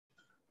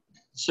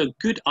So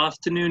good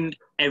afternoon,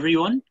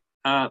 everyone.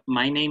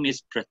 My name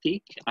is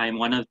Pratik. I'm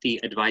one of the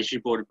advisory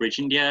board of Bridge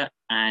India,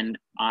 and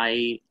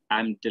I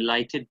am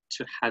delighted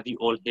to have you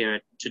all here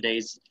at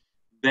today's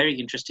very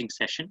interesting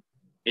session.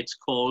 It's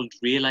called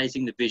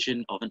Realizing the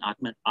Vision of an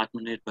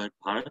Atmanirbhar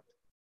Bharat.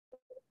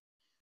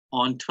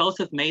 On 12th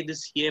of May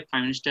this year,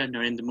 Prime Minister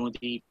Narendra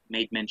Modi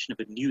made mention of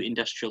a new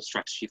industrial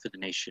strategy for the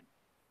nation.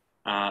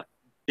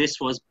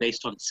 This was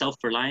based on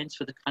self-reliance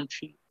for the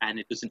country, and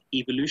it was an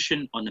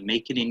evolution on the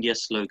Make in India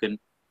slogan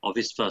of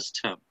his first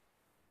term.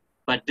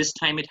 But this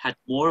time it had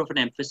more of an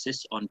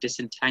emphasis on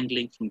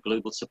disentangling from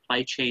global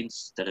supply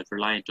chains that are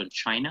reliant on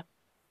China.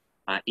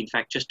 In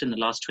fact, just in the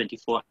last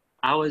 24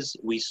 hours,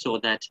 we saw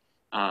that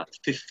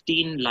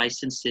 15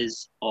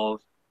 licenses of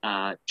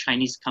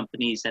Chinese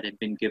companies that had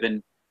been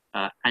given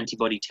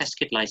antibody test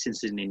kit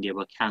licenses in India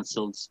were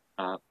cancelled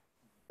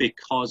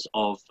because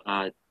of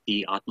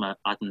the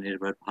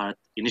Atmanirbhar Bharat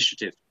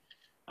initiative.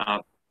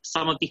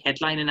 Some of the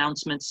headline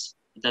announcements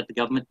that the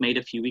government made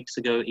a few weeks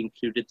ago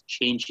included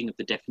changing of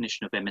the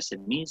definition of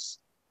MSMEs,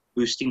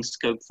 boosting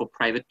scope for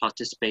private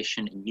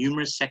participation in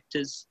numerous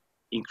sectors,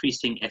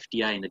 increasing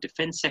FDI in the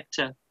defense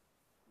sector,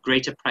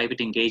 greater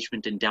private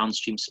engagement in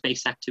downstream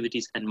space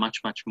activities, and much,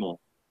 much more.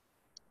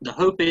 The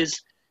hope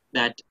is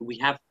that we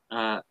have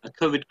a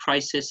COVID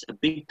crisis, a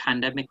big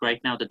pandemic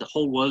right now that the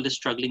whole world is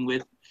struggling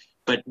with,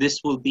 but this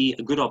will be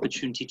a good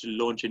opportunity to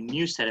launch a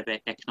new set of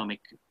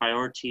economic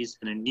priorities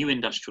and a new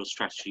industrial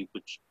strategy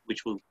which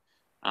will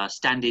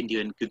stand India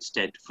in good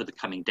stead for the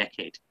coming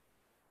decade.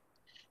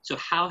 So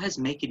how has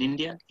Make in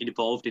India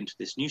evolved into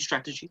this new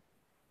strategy?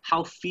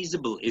 How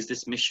feasible is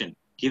this mission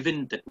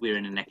given that we're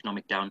in an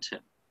economic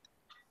downturn?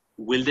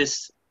 Will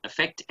this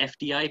affect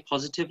FDI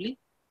positively,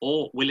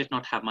 or will it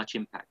not have much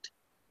impact?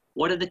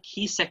 What are the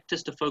key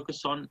sectors to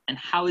focus on, and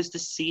how is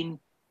this seen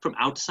from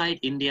outside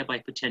India by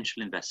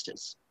potential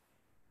investors?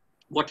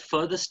 What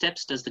further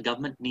steps does the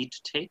government need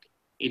to take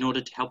in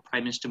order to help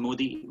Prime Minister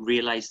Modi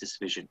realize this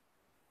vision?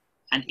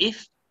 And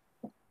is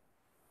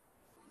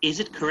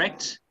it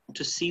correct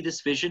to see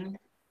this vision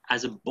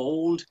as a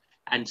bold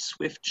and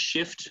swift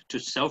shift to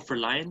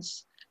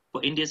self-reliance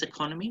for India's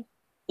economy?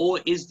 Or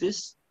is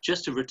this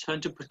just a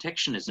return to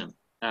protectionism,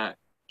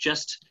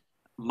 just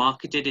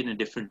marketed in a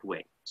different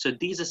way? So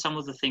these are some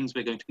of the things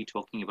we're going to be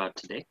talking about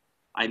today.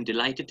 I'm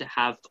delighted to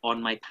have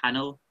on my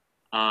panel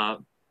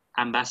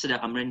Ambassador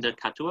Amrinder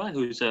Katua,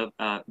 who's a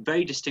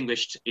very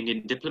distinguished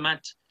Indian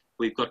diplomat.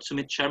 We've got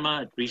Sumit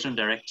Sharma, Regional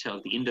Director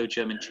of the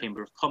Indo-German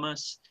Chamber of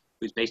Commerce,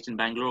 who's based in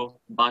Bangalore.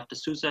 Bart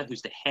D'Souza,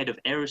 who's the Head of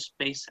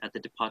Aerospace at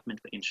the Department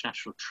for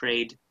International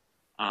Trade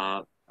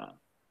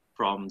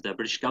from the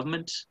British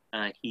government.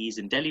 He's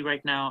in Delhi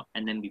right now.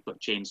 And then we've got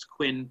James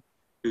Quinn,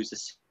 who's the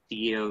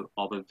CEO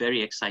of a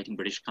very exciting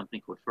British company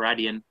called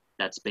Faradian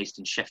that's based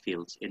in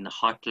Sheffield, in the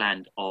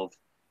heartland of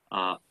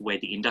where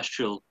the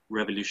Industrial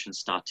Revolution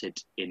started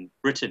in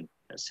Britain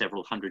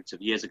several hundreds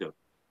of years ago.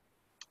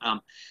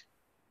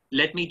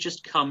 Let me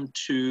just come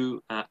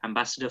to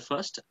Ambassador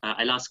first.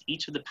 I'll ask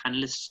each of the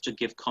panelists to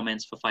give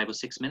comments for 5 or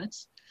 6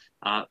 minutes.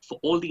 For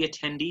all the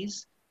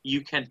attendees,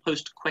 you can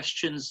post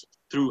questions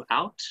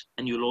throughout,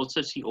 and you'll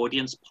also see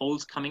audience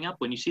polls coming up.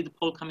 When you see the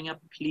poll coming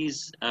up,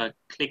 please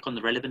click on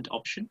the relevant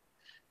option,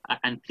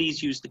 and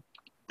please use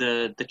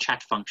the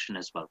chat function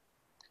as well.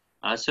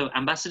 So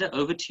Ambassador,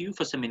 over to you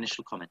for some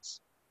initial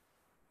comments.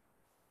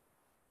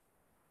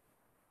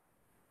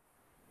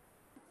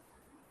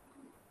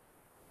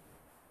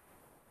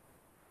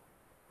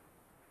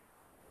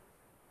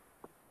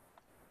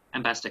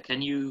 Ambassador,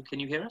 can you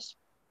hear us?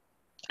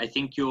 I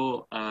think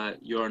you're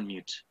on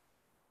mute.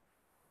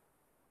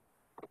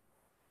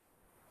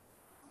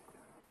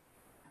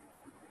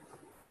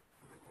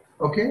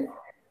 Okay.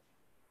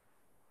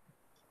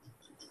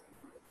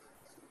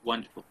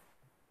 Wonderful.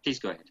 Please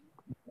go ahead.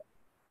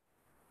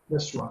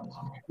 Just one.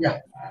 Yeah.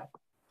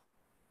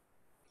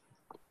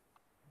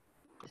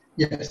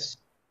 Yes.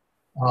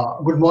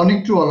 Good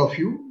morning to all of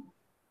you.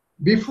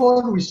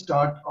 Before we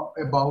start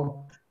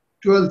about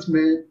 12th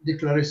May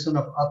declaration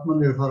of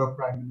Atmanirbhar of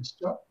Prime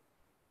Minister,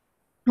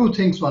 two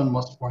things one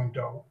must point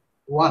out.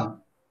 One,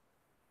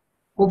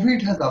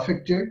 COVID has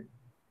affected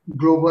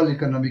global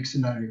economic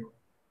scenario.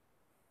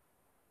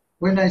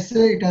 When I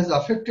say it has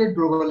affected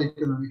global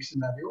economic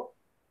scenario,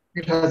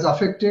 it has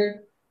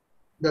affected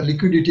the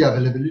liquidity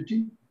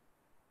availability,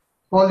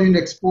 fall in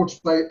exports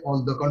by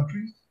all the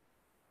countries,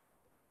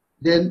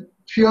 then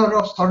fear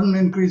of sudden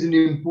increase in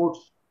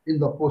imports in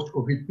the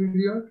post-COVID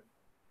period,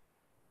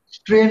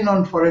 strain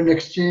on foreign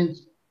exchange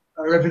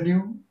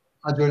revenue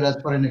as well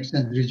as foreign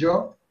exchange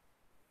reserve,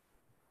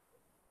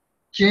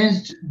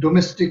 changed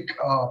domestic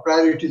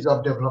priorities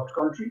of developed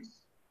countries,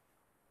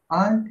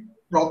 and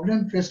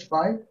problem faced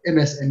by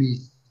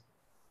MSMEs.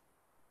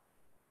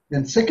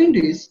 Then second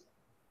is,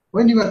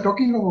 when you are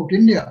talking about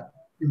India,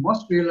 you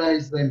must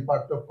realize the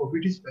impact of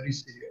COVID is very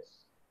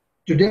serious.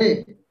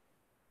 Today,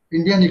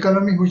 Indian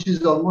economy, which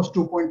is almost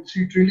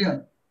 2.3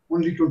 trillion,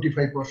 only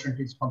 25%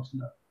 is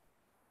functional.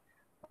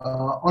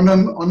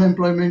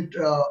 Unemployment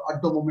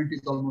at the moment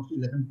is almost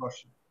 11%.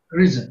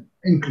 Reason,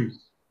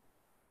 increase.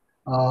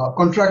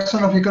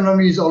 Contraction of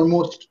economy is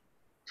almost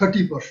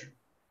 30%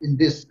 in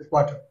this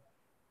quarter.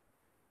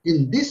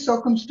 In these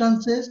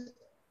circumstances,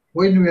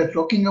 when we are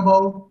talking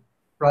about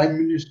Prime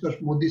Minister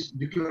Modi's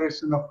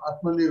declaration of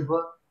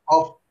Atmanirbhar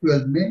of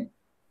 12 May,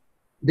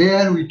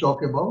 there we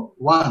talk about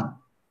one,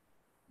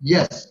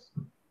 yes,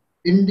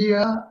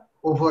 India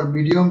over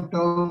medium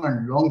term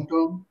and long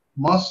term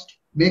must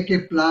make a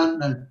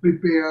plan and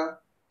prepare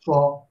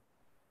for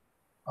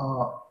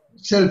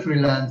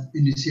self-reliance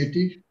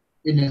initiative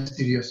in a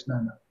serious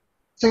manner.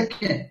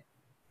 Second,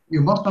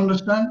 you must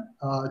understand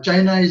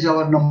China is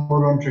our number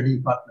one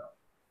trading partner.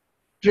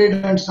 Trade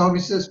and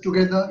services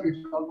together,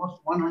 it's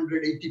almost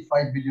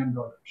 $185 billion.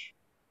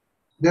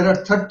 There are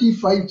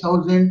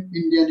 35,000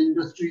 Indian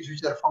industries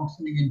which are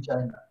functioning in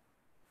China.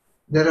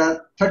 There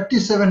are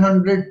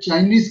 3,700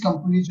 Chinese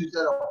companies which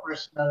are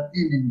operational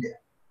in India,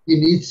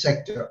 in each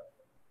sector.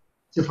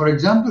 So for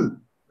example,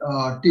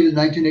 till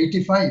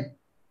 1985,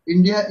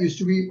 India used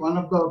to be one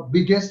of the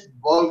biggest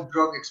bulk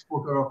drug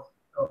exporter of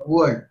the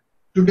world.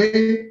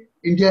 Today,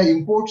 India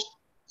imports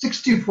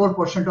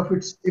 64% of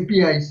its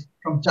APIs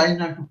from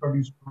China to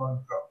produce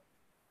bulk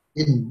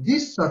drug. In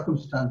these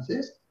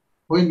circumstances,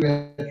 when we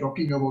are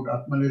talking about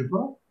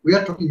Atmanirbhar, we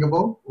are talking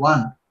about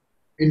one,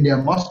 India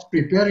must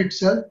prepare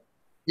itself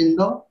in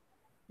the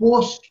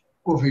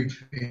post-COVID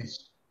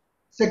phase.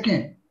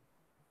 Second,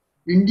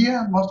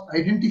 India must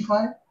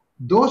identify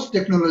those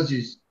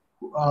technologies,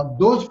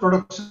 those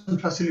production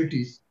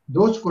facilities,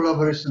 those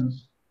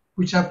collaborations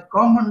which have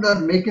come under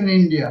Make in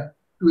India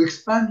to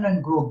expand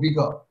and grow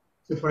bigger.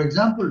 So for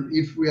example,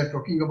 if we are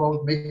talking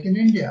about Make in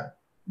India,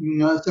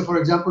 so for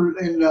example,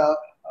 in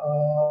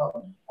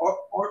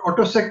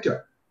auto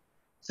sector,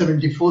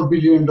 $74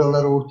 billion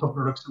worth of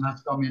production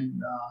has come in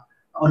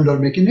under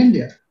Make in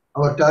India.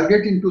 Our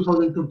target in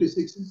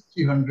 2026 is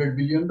 $300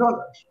 billion.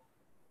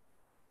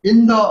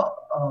 In the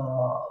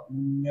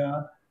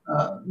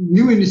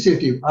new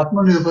initiative,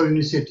 Atmanirbhar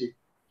initiative,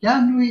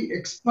 can we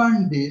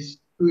expand this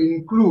to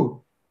include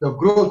the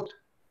growth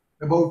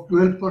about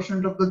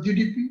 12% of the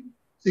GDP,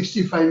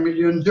 65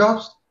 million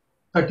jobs,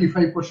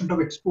 35%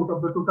 of export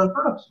of the total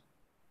production?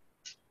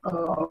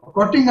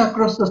 Cutting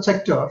across the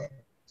sector,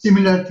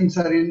 similar things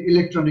are in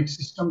electronic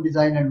system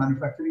design and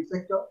manufacturing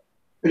sector,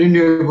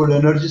 renewable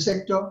energy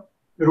sector,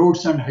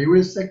 roads and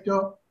highways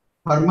sector,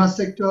 pharma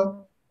sector,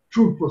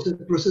 food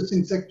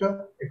processing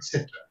sector,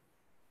 etc.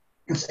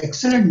 It's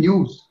excellent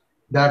news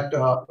that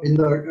in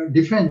the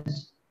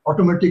defense,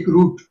 automatic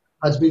route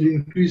has been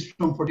increased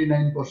from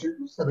 49%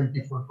 to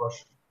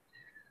 74%.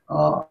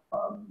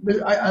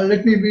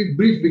 Let me be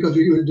brief because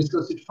we will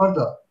discuss it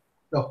further.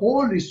 The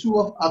whole issue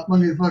of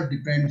Atmanirbhar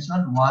depends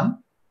on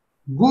one,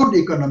 good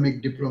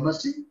economic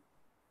diplomacy,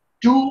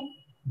 two,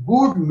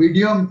 good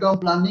medium-term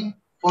planning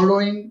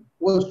following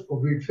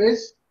post-COVID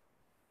phase,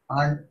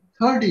 and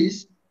third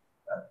is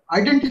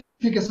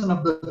identification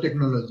of the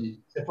technology.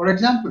 So for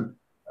example,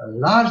 a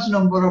large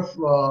number of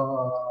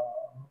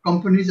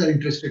companies are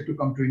interested to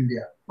come to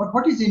India. But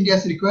what is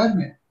India's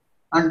requirement?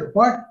 And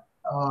what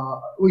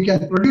we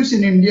can produce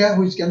in India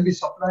which can be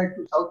supplied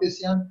to South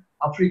Asian,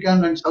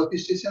 African and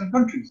Southeast Asian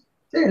countries?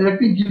 Say, let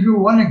me give you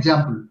one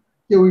example.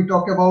 Say we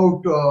talk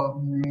about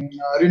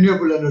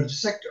renewable energy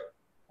sector.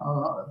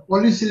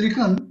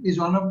 Polysilicon is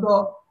one of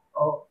the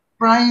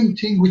prime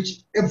thing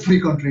which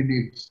every country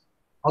needs.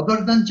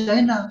 Other than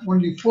China,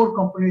 only 4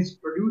 companies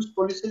produce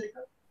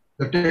polysilicon.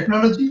 The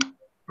technology,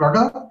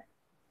 product,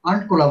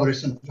 and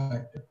collaboration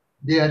factor.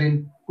 They are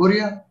in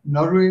Korea,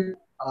 Norway,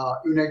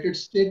 United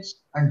States,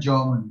 and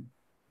Germany.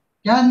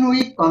 Can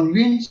we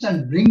convince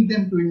and bring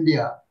them to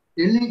India,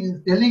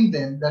 telling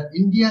them that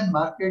Indian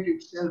market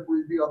itself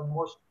will be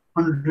almost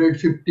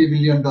 $150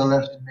 billion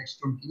in next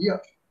 20 years?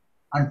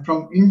 And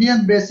from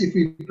Indian base, if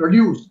we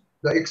produce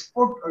the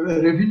export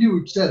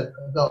revenue itself,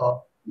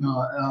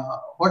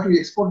 what we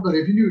export, the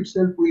revenue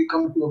itself will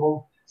come to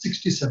about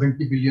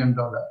 $60–70 billion.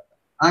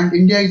 And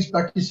India is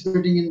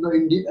participating in the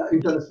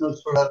International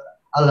Solar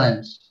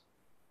Alliance.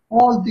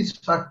 All these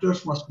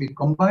factors must be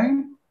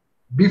combined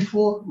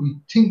before we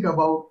think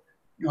about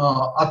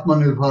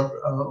Atmanirbhar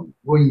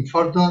going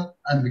further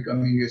and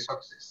becoming a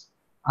success.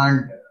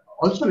 And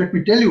also let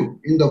me tell you,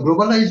 in the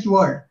globalized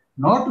world,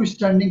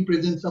 notwithstanding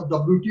presence of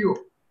WTO,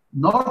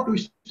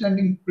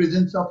 notwithstanding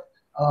presence of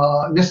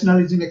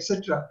nationalism,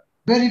 etc.,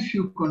 very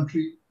few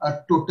countries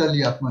are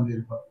totally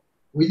Atmanirbhar.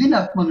 Within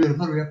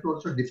Atmanirbhar, we have to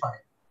also define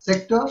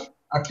sectors,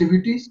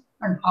 activities,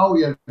 and how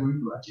we are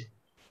going to achieve it.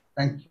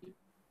 Thank you.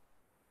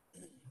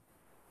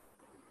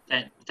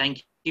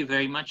 Thank you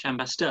very much,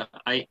 Ambassador.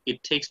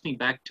 It takes me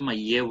back to my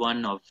year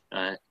 1 of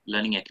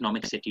learning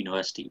economics at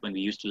university, when we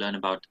used to learn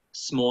about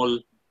small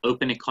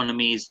open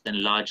economies and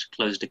large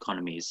closed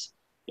economies.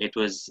 It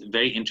was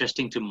very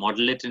interesting to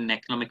model it in an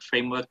economic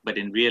framework, but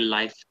in real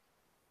life,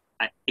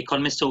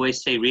 economists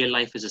always say real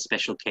life is a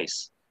special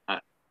case.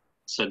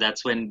 So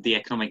that's when the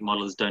economic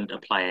models don't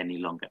apply any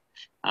longer.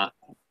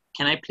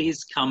 Can I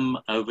please come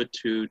over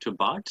to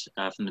Bart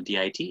from the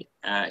DIT?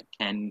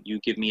 Can you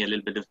give me a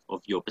little bit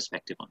of your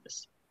perspective on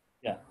this?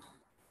 Yeah.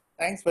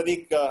 Thanks,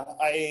 Pradeep.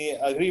 I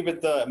agree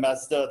with the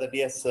Ambassador that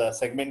yes,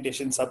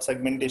 segmentation,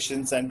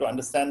 sub-segmentations, and to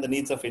understand the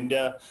needs of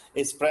India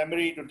is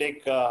primary to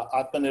take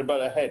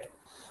Atmanirbhar ahead.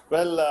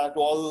 Well, to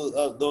all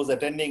those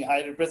attending,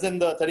 I represent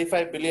the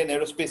 35 billion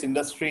aerospace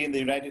industry in the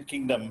United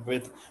Kingdom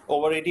with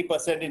over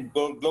 80% in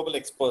global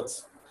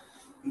exports.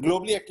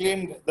 Globally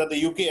acclaimed that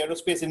the UK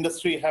aerospace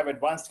industry have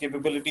advanced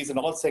capabilities in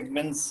all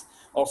segments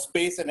of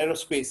space and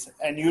aerospace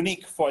and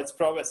unique for its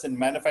prowess in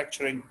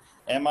manufacturing,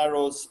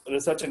 MROs,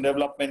 research and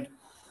development,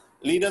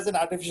 leaders in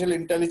artificial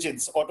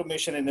intelligence,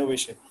 automation,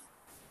 innovation.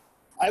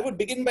 I would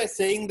begin by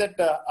saying that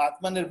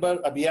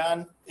Atmanirbhar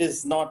Abhiyan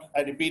is not,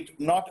 I repeat,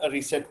 not a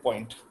reset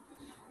point.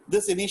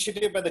 This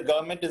initiative by the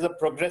government is a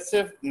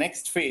progressive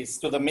next phase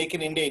to the Make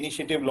in India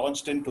initiative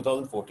launched in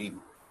 2014.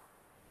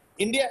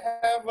 India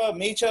have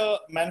major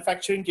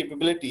manufacturing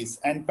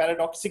capabilities and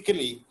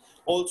paradoxically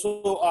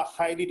also are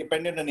highly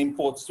dependent on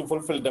imports to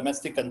fulfill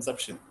domestic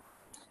consumption.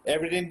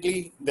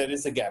 Evidently, there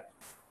is a gap.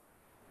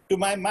 To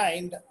my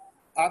mind,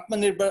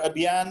 Atmanirbhar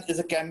Abhiyan is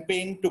a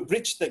campaign to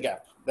bridge the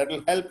gap that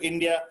will help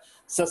India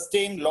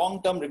sustain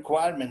long-term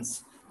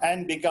requiremements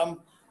and become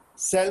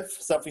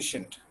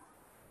self-sufficient.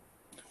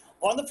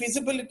 On the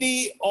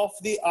feasibility of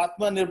the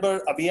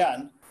Atmanirbhar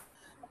Abhiyan,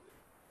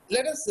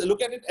 let us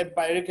look at it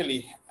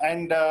empirically.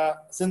 And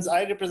since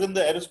I represent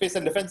the aerospace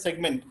and defense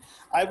segment,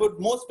 I would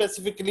more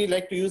specifically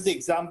like to use the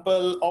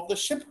example of the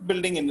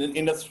shipbuilding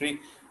industry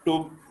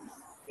to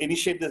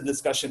initiate this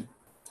discussion.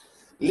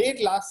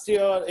 Late last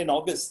year in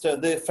August,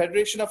 the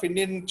Federation of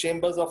Indian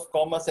Chambers of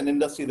Commerce and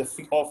Industry,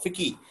 or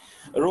FICCI,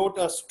 wrote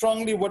a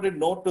strongly worded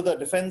note to the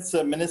Defense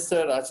Minister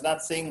Rajnath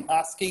Singh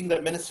asking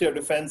the Ministry of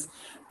Defense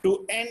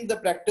to end the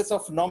practice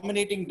of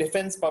nominating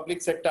defense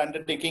public sector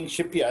undertaking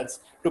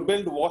shipyards to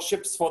build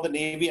warships for the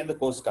Navy and the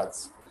Coast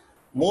Guards.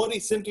 More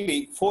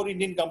recently, 4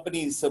 Indian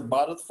companies,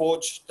 Bharat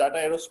Forge, Tata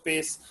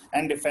Aerospace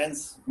and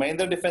Defense,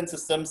 Mahindra Defense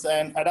Systems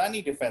and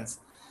Adani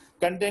Defense,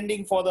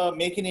 contending for the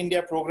Make in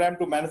India program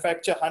to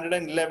manufacture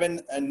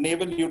 111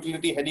 naval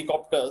utility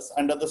helicopters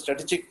under the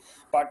strategic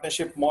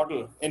partnership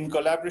model in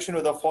collaboration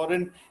with a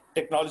foreign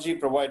technology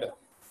provider.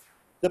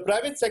 The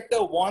private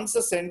sector wants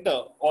the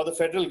center or the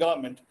federal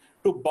government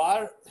to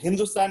bar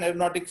Hindustan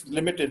Aeronautics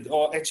Limited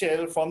or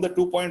HAL from the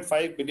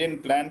 2.5 billion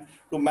plan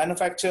to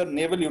manufacture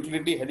naval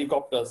utility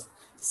helicopters,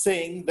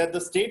 saying that the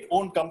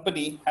state-owned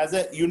company has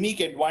a unique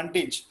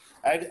advantage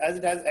as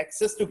it has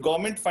access to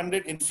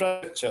government-funded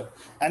infrastructure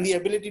and the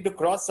ability to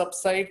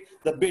cross-subside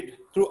the bid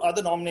through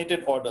other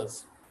nominated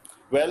orders.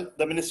 Well,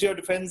 the Ministry of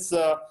Defense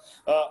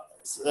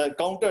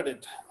countered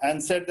it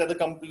and said that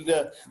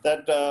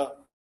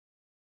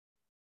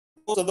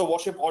most of the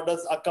warship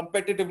orders are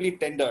competitively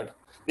tendered.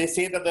 They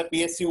say that the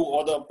PSU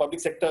or the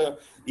public sector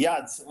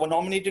yards were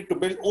nominated to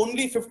build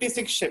only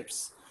 56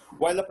 ships,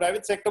 while the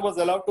private sector was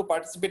allowed to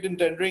participate in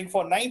tendering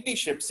for 90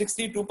 ships,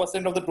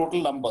 62% of the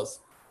total numbers.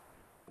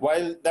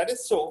 While that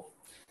is so,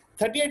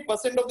 38%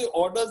 of the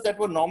orders that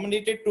were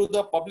nominated to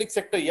the public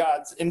sector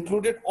yards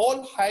included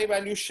all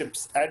high-value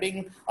ships,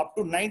 adding up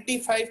to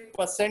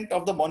 95%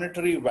 of the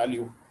monetary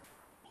value.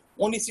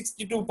 Only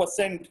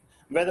 62%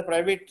 where the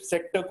private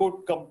sector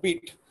could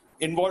compete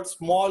involved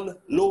small,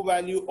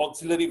 low-value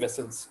auxiliary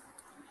vessels.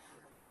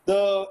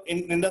 The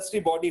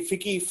industry body,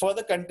 FICCI,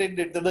 further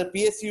contended that the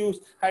PSUs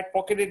had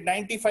pocketed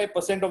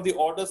 95% of the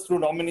orders through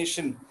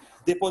nomination.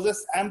 They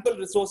possess ample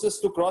resources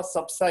to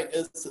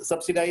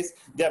cross-subsidize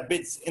their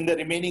bids in the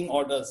remaining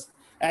orders,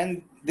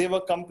 and they were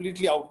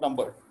completely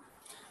outnumbered.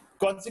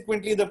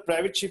 Consequently, the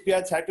private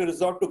shipyards had to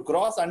resort to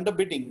gross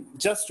underbidding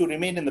just to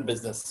remain in the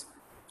business.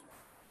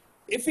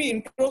 If we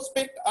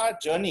introspect our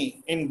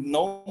journey, in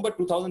November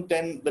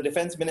 2010, the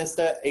Defense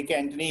Minister, A.K.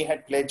 Antony,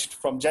 had pledged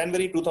from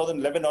January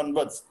 2011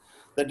 onwards,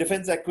 the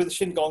Defense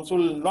Acquisition Council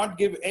will not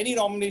give any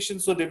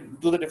nominations to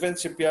the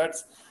defense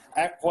shipyards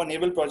for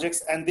naval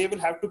projects, and they will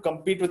have to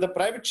compete with the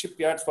private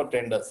shipyards for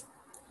tenders.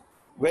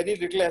 Very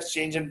little has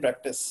changed in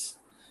practice.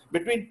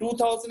 Between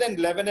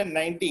 2011 and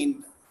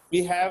 19,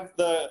 we have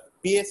the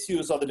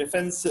PSUs or the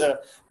defense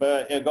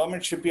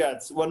government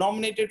shipyards were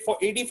nominated for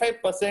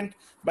 85%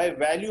 by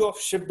value of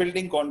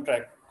shipbuilding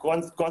contract,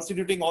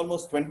 constituting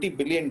almost $20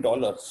 billion.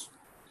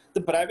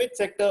 The private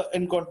sector,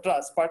 in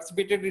contrast,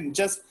 participated in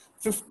just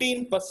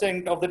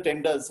 15% of the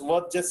tenders,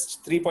 worth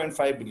just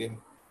 $3.5 billion.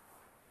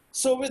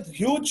 So with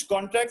huge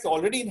contracts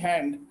already in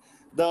hand,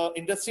 the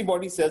industry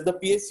body says the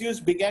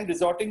PSUs began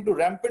resorting to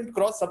rampant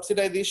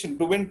cross-subsidization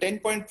to win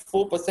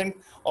 10.4%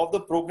 of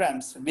the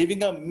programs,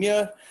 leaving a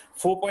mere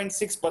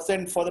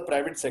 4.6% for the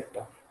private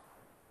sector.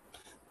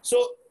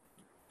 So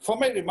for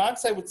my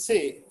remarks, I would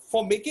say,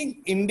 for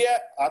making India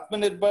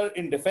Atmanirbhar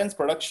in defense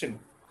production,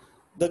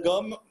 the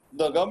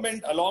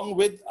government, along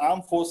with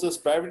armed forces,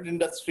 private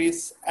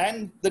industries,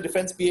 and the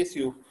defense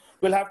PSU,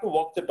 will have to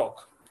walk the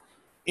talk.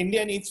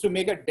 India needs to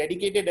make a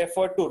dedicated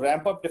effort to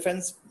ramp up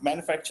defense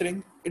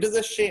manufacturing. It is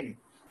a shame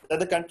that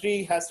the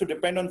country has to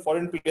depend on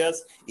foreign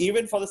players,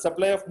 even for the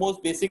supply of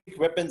most basic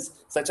weapons,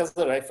 such as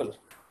the rifle.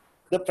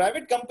 The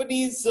private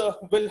companies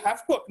will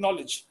have to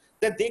acknowledge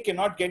that they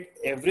cannot get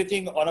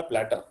everything on a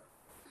platter.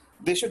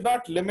 They should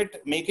not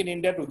limit Make in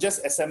India to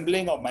just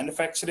assembling or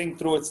manufacturing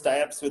through its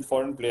tie-ups with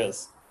foreign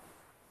players.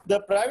 The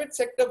private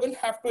sector will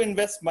have to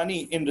invest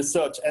money in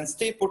research and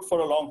stay put for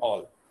a long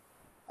haul.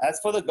 As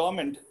for the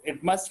government,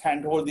 it must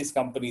handhold these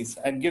companies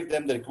and give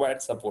them the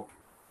required support.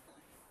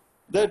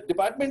 The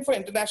Department for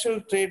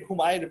International Trade,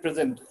 whom I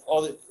represent,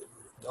 or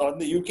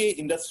the UK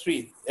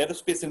industry,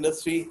 aerospace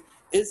industry,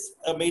 is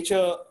a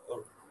major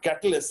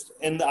catalyst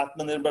in the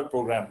Atmanirbhar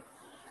program.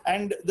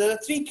 And there are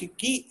three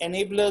key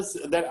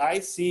enablers that I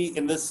see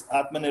in this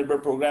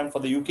Atmanirbhar program for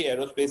the UK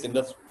aerospace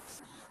industry.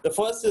 The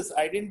first is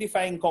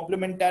identifying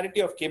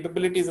complementarity of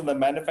capabilities in the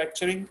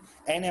manufacturing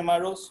and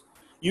MROs.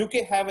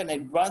 UK have an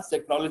advanced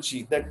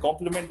technology that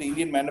complement the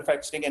Indian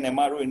manufacturing and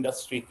MRO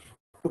industry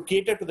to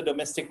cater to the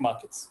domestic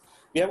markets.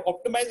 We have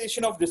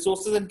optimization of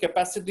resources and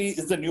capacity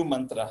is the new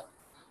mantra.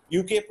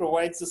 UK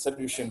provides the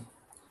solution.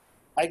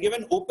 I give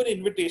an open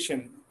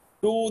invitation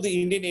to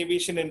the Indian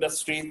aviation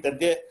industry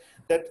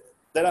that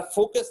are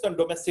focused on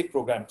domestic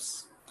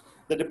programs.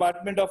 The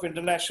Department for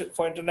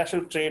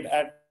International Trade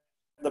at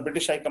the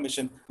British High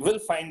Commission will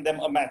find them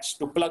a match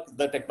to plug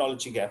the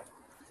technology gap.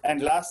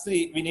 And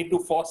lastly, we need to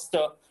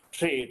foster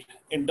trade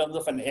in terms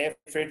of an air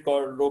freight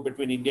corridor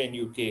between India and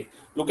UK.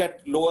 Look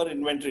at lower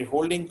inventory,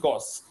 holding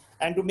costs,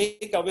 and to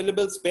make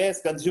available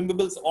spares,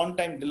 consumables,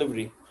 on-time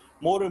delivery.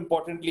 More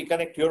importantly,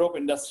 connect Europe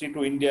industry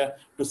to India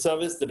to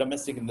service the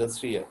domestic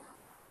industry here.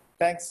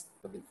 Thanks.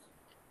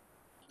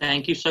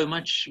 Thank you so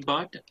much,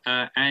 Bart.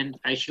 And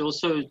I should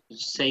also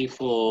say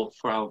for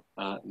our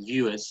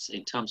viewers,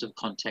 in terms of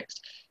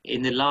context,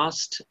 in the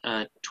last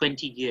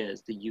 20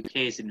 years, the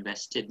UK has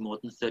invested more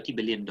than $30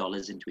 billion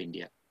into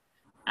India.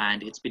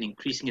 And it's been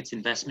increasing its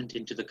investment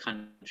into the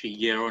country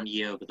year on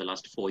year over the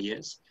last 4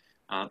 years.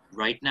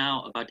 Right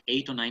now, about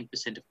 8 or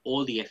 9% of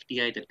all the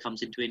FDI that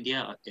comes into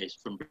India is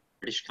from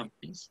British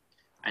companies.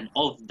 And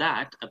of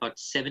that, about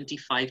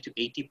 75 to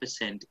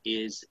 80%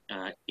 is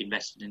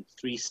invested in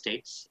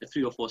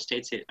 3 or 4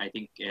 states, I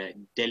think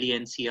Delhi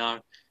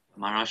NCR,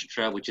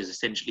 Maharashtra, which is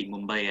essentially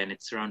Mumbai and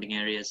its surrounding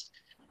areas,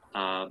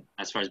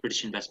 as far as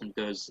British investment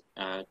goes,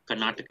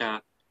 Karnataka,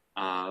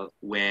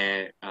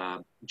 where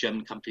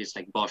German companies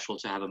like Bosch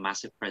also have a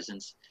massive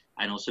presence,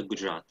 and also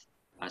Gujarat.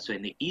 So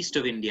in the east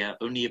of India,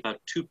 only about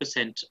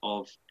 2%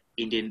 of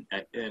Indian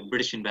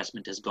British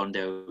investment has gone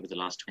there over the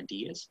last 20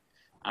 years.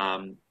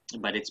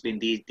 But it's been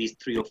these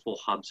 3 or 4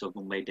 hubs of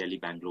Mumbai, Delhi,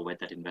 Bangalore where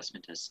that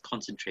investment has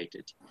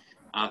concentrated.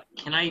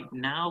 Can I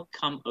now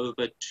come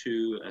over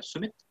to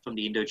Sumit from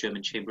the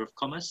Indo-German Chamber of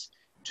Commerce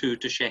to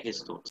share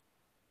his thoughts?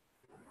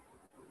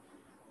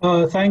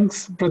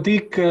 Thanks,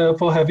 Pratik,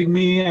 for having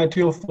me at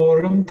your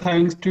forum.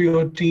 Thanks to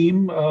your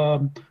team.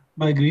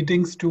 My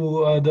greetings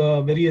to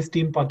the very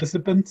esteemed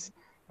participants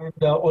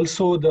and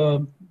also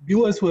the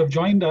viewers who have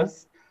joined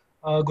us.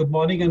 Good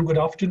morning and good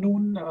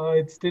afternoon.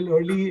 It's still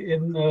early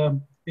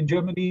in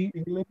Germany,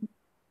 England,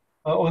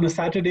 on a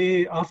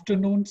Saturday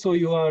afternoon. So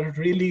you are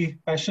really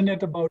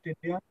passionate about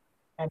India.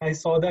 And I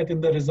saw that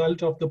in the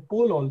result of the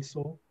poll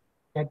also,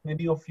 that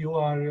many of you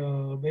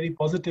are very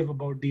positive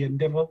about the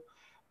endeavor.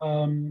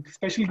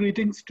 Special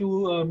greetings to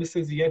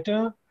Mrs.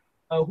 Yetta,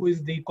 who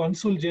is the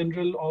Consul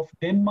General of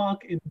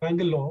Denmark in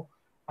Bangalore.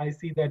 I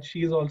see that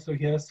she is also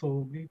here,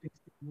 so greetings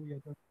to you,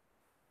 Yetta.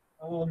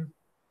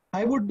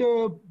 I would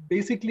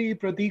basically,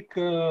 Pratik,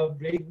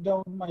 break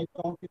down my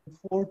talk in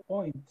 4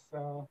 points.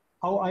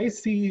 How I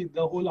see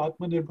the whole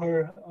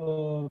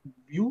Atmanirbhar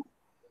view.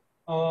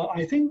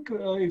 I think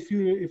if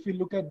you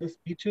look at the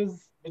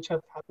speeches which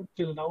have happened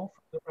till now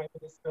from the Prime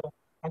Minister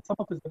and some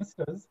of his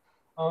ministers,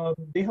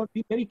 they have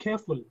been very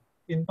careful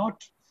in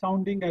not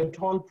sounding at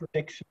all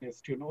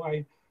protectionist. You know,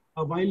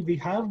 while we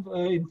have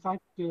in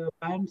fact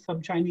banned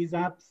some Chinese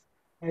apps,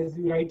 as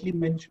you rightly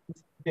mentioned,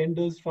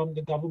 tenders from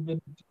the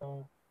government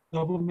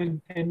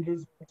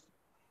tenders.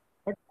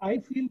 But I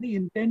feel the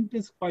intent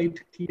is quite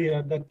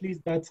clear, that at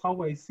least that's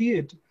how I see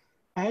it.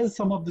 As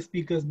some of the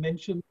speakers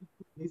mentioned,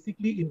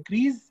 basically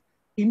increase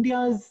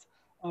India's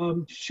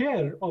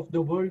share of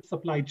the world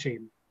supply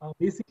chain.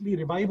 Basically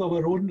revive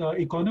our own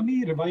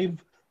economy,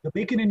 revive the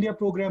Make in India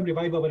program,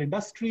 revive our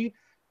industry,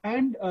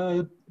 and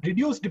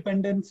reduce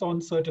dependence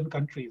on certain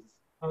countries.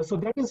 So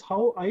that is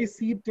how I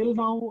see till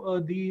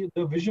now the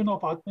vision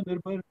of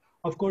Atmanirbhar.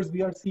 Of course,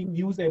 we are seeing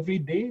news every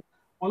day.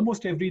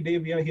 Almost every day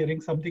we are hearing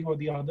something or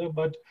the other,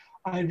 but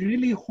I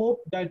really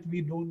hope that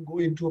we don't go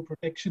into a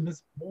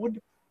protectionist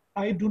mode.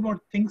 I do not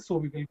think so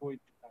we will go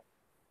into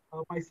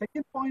that. My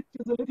second point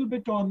is a little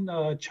bit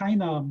on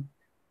China.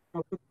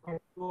 Dr. Kharto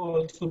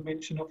also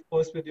mentioned, of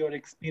course, with your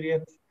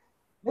experience.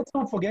 Let's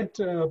not forget,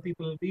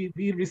 people,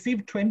 we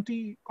received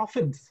 20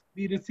 coffins.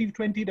 We received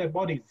 20 dead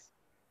bodies.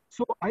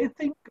 So I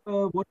think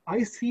what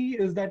I see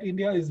is that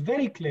India is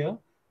very clear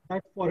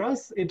that for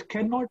us, it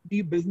cannot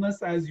be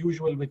business as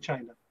usual with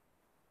China.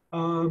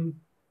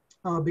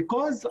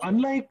 Because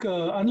unlike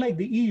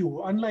the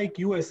EU, unlike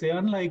USA,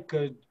 unlike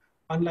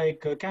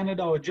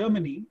Canada or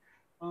Germany,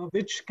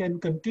 which can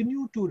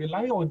continue to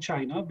rely on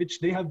China, which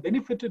they have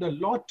benefited a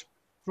lot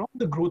from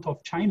the growth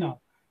of China.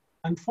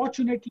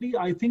 Unfortunately,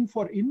 I think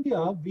for India,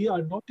 we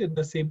are not in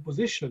the same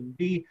position.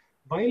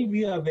 while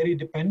we are very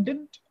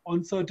dependent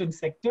on certain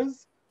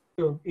sectors,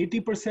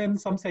 80%,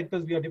 some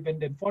sectors we are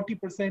dependent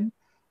 40%,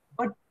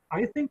 but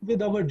I think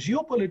with our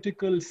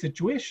geopolitical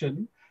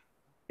situation,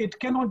 it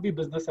cannot be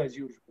business as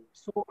usual.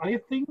 So I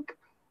think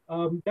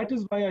that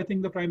is why I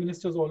think the Prime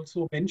Minister has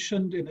also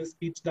mentioned in his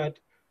speech that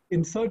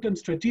in certain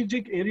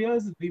strategic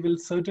areas, we will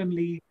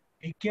certainly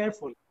be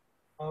careful.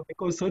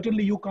 Because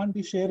certainly you can't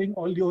be sharing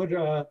all your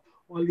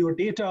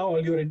data, all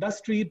your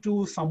industry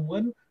to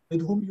someone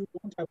with whom you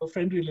don't have a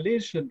friendly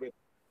relation with.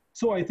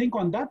 So I think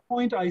on that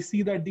point, I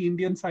see that the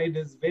Indian side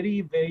is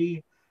very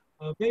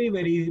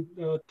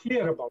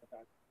clear about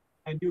that.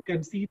 And you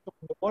can see from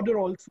the border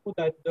also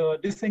that the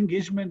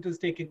disengagement is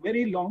taking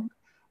very long.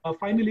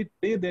 Finally,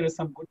 today there is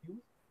some good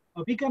news.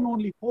 We can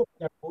only hope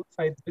that both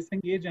sides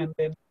disengage, and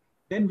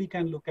then we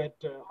can look at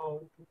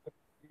how to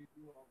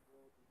continue our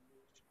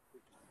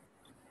relationship.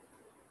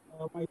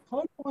 My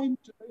third point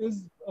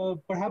is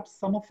perhaps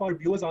some of our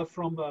viewers are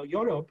from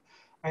Europe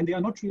and they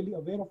are not really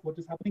aware of what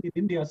is happening in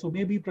India. So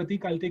maybe,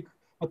 Pratik, I'll take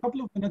a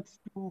couple of minutes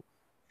to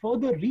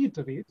further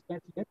reiterate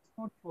that let's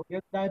not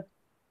forget that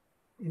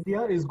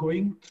India is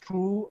going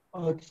through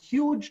a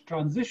huge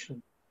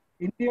transition.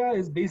 India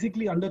is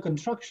basically under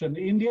construction.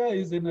 India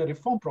is in a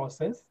reform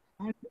process,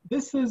 and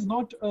this is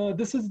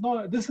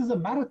a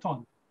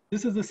marathon.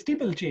 This is a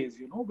steeplechase,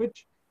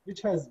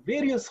 which has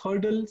various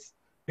hurdles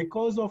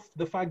because of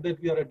the fact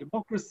that we are a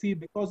democracy,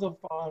 because of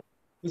our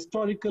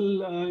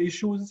historical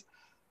issues.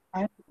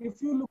 And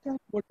if you look at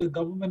what the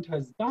government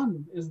has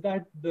done, is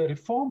that the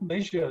reform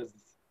measures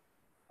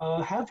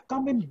have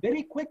come in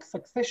very quick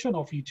succession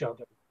of each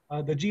other.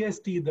 The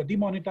GST, the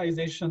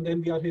demonetization,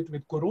 then we are hit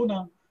with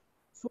Corona.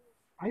 So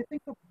I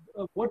think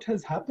what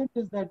has happened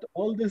is that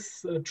all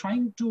this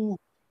trying to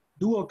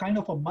do a kind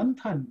of a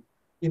manthan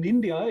in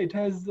India, it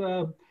has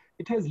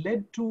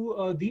led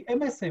to the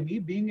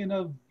MSME being in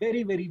a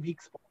very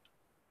weak spot.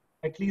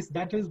 At least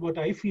that is what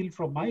I feel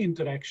from my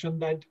interaction,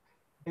 that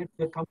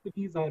the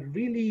companies are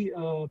really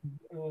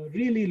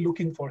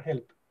looking for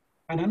help.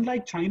 And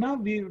unlike China,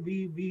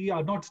 we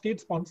are not state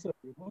sponsored,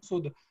 So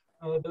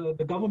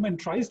the government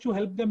tries to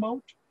help them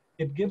out.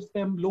 It gives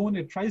them loan.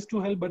 It tries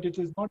to help, but it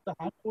is not the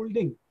hand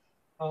holding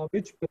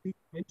which Pratik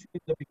mentioned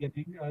in the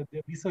beginning.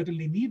 We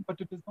certainly need, but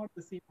it is not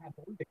the same hand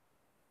holding.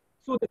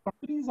 So the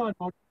companies are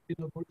not in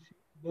a good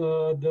shape.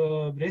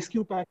 The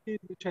rescue package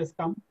which has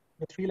come,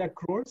 the 3 lakh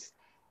crores,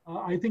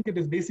 I think it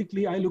is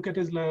basically, I look at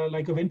it as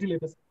like a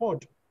ventilator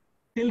support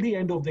till the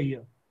end of the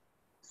year.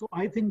 So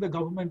I think the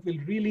government will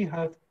really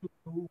have to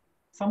do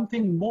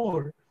something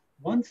more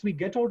once we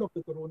get out of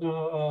the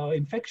corona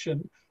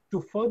infection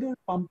to further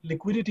pump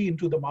liquidity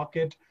into the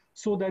market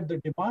so that the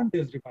demand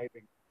is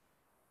reviving.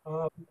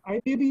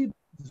 I maybe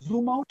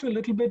zoom out a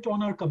little bit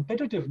on our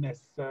competitiveness.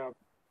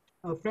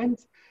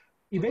 Friends,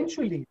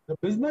 eventually the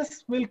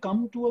business will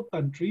come to a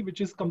country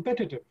which is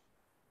competitive.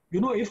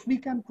 If we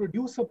can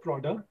produce a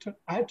product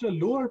at a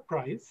lower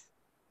price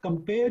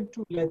compared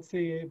to, let's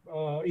say,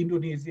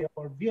 Indonesia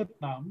or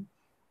Vietnam,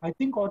 I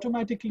think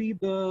automatically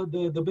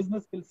the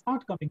business will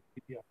start coming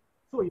to India.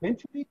 So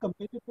eventually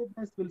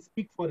competitiveness will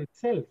speak for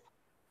itself.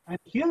 And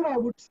here I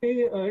would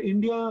say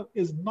India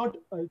is not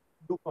a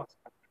low-cost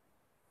country.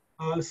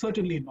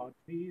 Certainly not.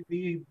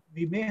 We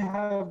may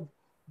have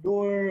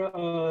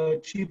lower,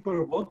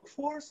 cheaper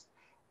workforce,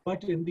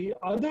 but in the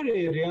other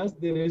areas,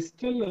 there is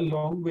still a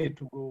long way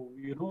to go,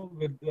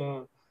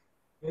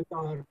 with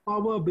our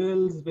power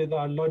bills, with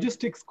our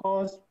logistics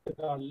costs, with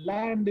our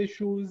land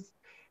issues.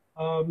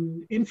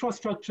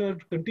 Infrastructure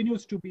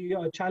continues to be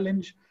a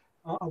challenge.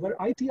 Our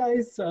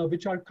ITIs,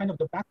 which are kind of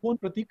the backbone,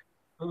 Pratik,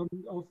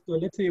 of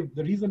let's say,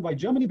 the reason why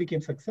Germany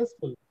became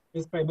successful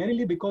is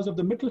primarily because of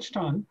the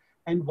Mittelstand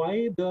and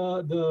why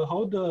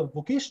how the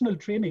vocational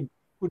training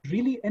could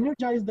really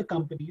energize the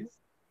companies.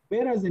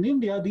 Whereas in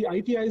India, the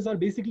ITIs are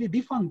basically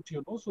defunct,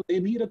 so they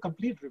need a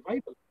complete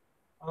revival.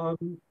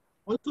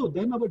 Also,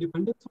 then our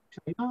dependence on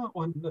China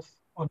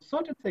on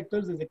certain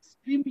sectors is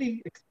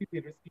extremely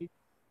risky.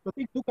 So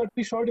I do cut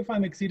me short if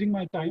I'm exceeding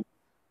my time.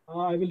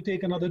 I will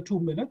take another 2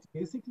 minutes.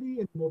 Basically,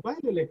 in mobile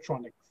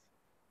electronics,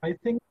 I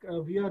think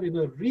we are in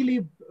a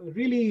really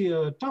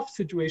tough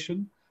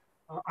situation.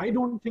 I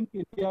don't think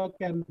India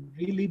can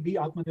really be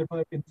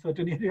Atmanirbhar in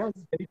certain areas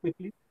very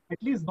quickly,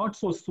 at least not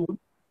so soon.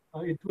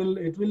 It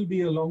will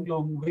be a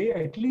long way,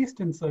 at least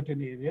in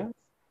certain areas.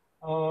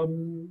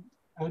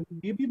 And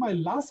maybe my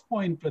last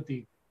point,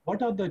 Pratik,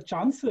 what are the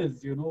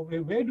chances?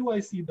 Where do I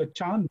see the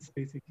chance,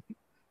 basically?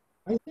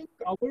 I think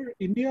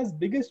India's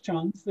biggest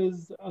chance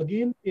is,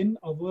 again, in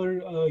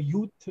our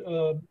youth,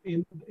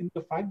 in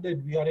the fact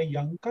that we are a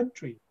young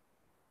country.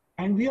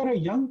 And we are a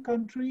young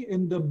country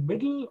in the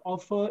middle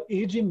of an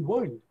aging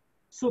world.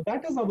 So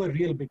that is our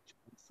real big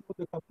chance. So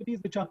the companies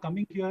which are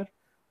coming here,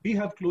 we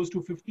have close to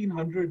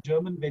 1,500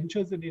 German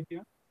ventures in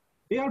India.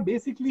 They are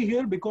basically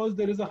here because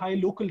there is a high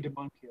local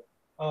demand here.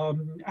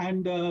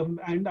 And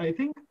I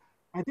think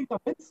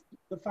amidst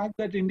the fact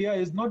that India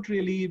is not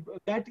really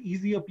that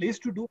easy a place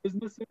to do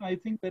business in, I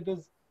think that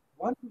is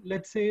one,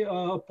 let's say,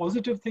 a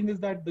positive thing is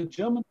that the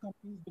German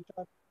companies, which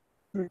are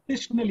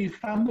traditionally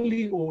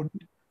family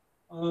owned,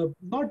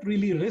 not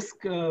really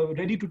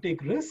ready to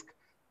take risk,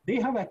 they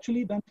have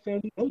actually done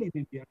fairly well in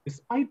India,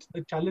 despite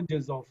the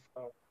challenges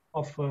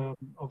of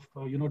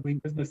doing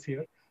business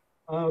here.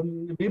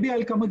 Maybe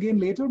I'll come again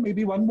later.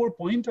 Maybe one more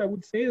point I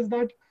would say is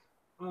that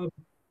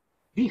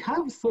we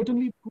have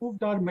certainly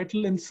proved our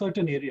mettle in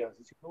certain areas.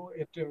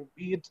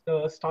 Be it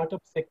the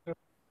startup sector,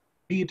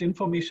 be it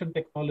information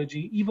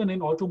technology, even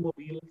in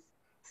automobiles,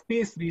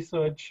 space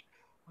research.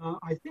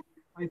 I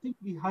think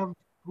we have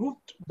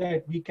proved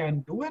that we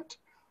can do it.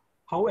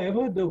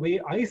 However, the way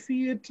I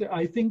see it,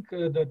 I think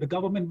the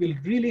government will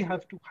really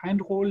have to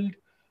handhold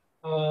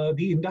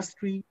the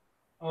industry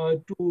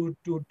to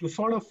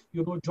sort of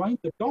join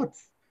the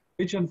dots,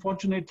 which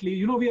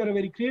unfortunately, we are a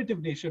very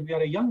creative nation, we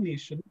are a young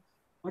nation,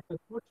 but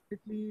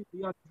unfortunately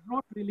we are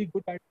not really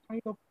good at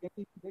kind of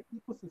getting the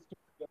ecosystem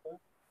together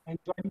and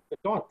joining the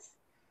dots.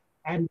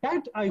 And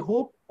that I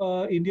hope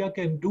India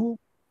can do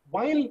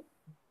while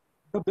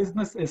the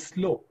business is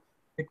slow.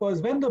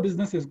 Because when the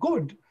business is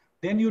good,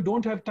 then you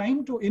don't have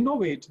time to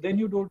innovate, then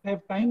you don't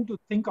have time to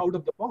think out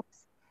of the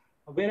box.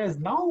 Whereas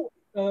now,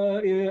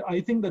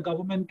 I think the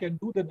government can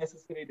do the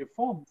necessary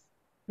reforms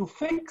to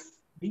fix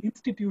the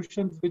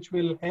institutions which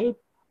will help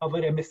our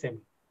MSME.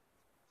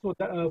 So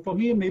for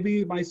me,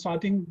 maybe my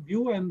starting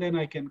view, and then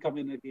I can come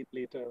in again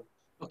later.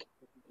 Okay.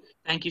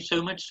 Thank you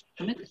so much,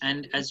 Sumit.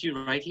 And as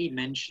you rightly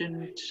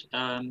mentioned,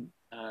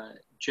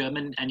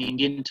 German and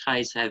Indian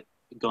ties have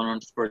gone on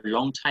for a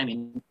long time.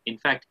 In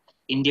fact,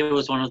 India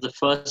was one of the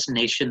first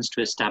nations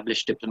to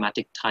establish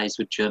diplomatic ties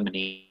with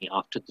Germany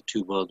after the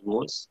two world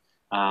wars.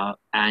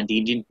 And the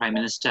Indian Prime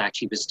Minister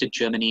actually visited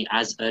Germany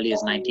as early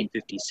as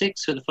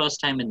 1956 for the first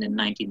time, and then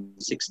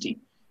 1960.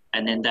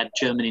 And then that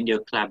German-India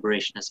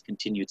collaboration has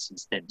continued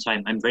since then. So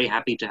I'm very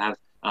happy to have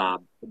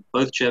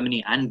both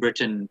Germany and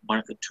Britain,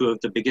 two of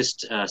the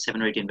biggest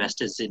 7 or 8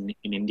 investors in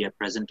India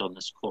present on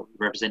this call,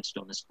 represented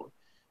on this call.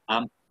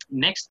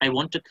 Next, I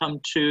want to come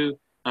to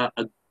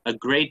a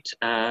great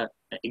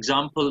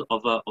example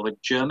of a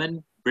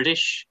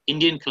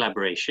German-British-Indian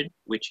collaboration,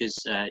 which is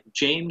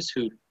James,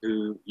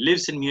 who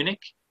lives in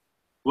Munich,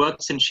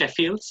 works in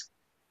Sheffield,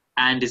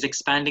 and is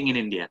expanding in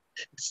India.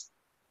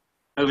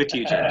 Over to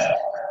you, James.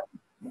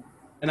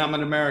 And I'm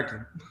an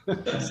American.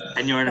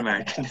 And you're an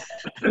American.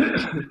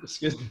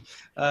 Excuse me.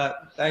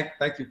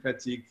 Thank you,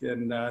 Pratik,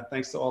 and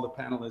thanks to all the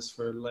panelists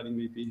for letting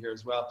me be here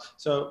as well.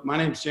 So my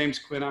name is James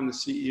Quinn. I'm the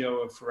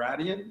CEO of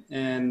Radiant,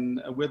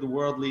 and we're the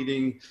world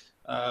leading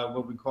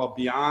what we call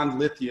beyond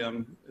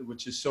lithium,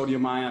 which is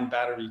sodium-ion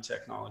battery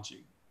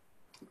technology.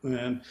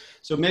 And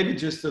so maybe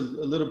just a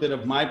little bit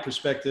of my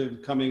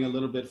perspective, coming a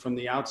little bit from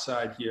the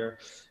outside here.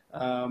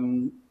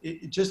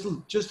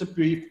 Just a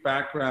brief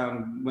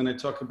background when I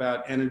talk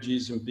about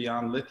energies and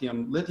beyond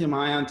lithium.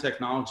 Lithium-ion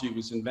technology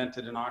was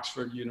invented in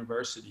Oxford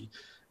University.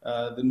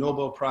 The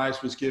Nobel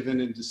Prize was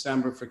given in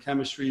December for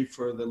chemistry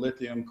for the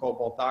lithium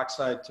cobalt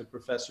oxide to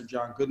Professor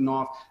John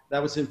Goodenough.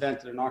 That was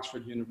invented in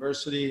Oxford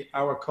University.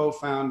 Our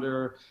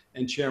co-founder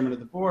and chairman of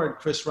the board,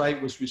 Chris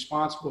Wright, was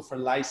responsible for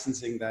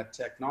licensing that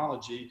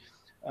technology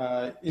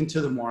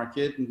into the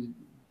market and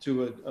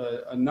to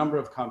a number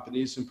of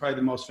companies, and probably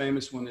the most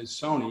famous one is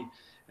Sony.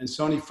 And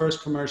Sony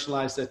first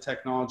commercialized that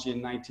technology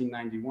in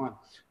 1991.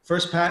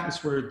 First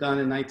patents were done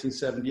in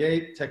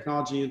 1978,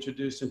 technology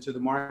introduced into the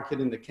market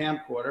in the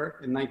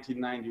camcorder in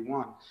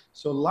 1991.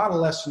 So a lot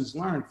of lessons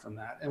learned from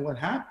that. And what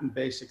happened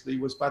basically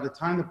was by the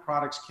time the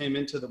products came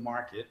into the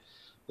market,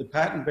 the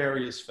patent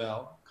barriers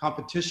fell,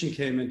 competition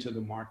came into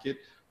the market,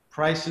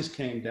 prices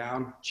came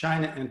down,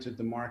 China entered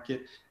the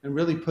market, and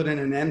really put in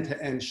an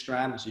end-to-end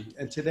strategy.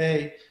 And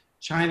today,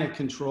 China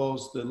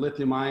controls the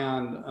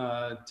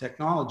lithium-ion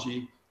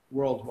technology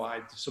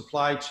worldwide, the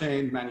supply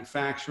chain,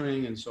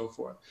 manufacturing, and so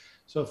forth.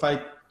 So if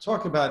I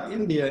talk about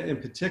India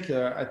in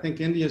particular, I think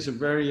India is a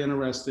very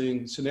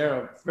interesting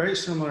scenario. Very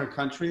similar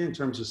country in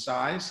terms of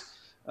size,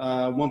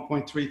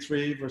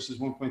 1.33 versus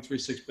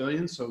 1.36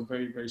 billion, so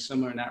very, very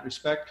similar in that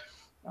respect.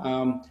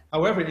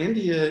 However,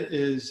 India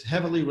is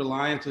heavily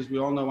reliant, as we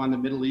all know, on the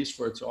Middle East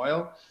for its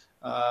oil.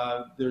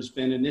 There's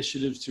been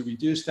initiatives to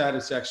reduce that.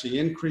 It's actually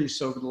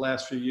increased over the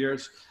last few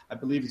years. I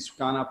believe it's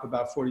gone up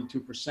about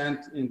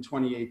 42% in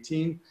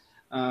 2018.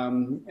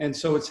 And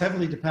so it's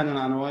heavily dependent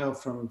on oil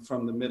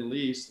from the Middle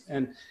East.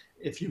 And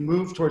if you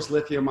move towards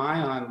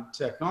lithium-ion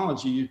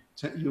technology,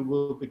 you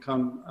will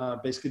become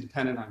basically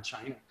dependent on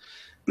China.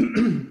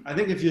 I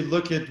think if you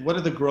look at what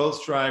are the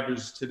growth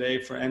drivers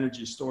today for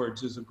energy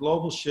storage, there's a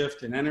global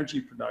shift in energy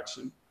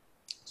production.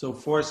 So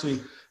forcing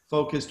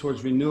focus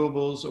towards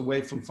renewables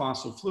away from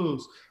fossil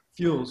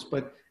fuels.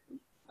 But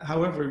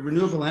however,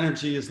 renewable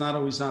energy is not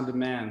always on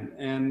demand,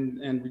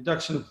 and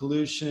reduction of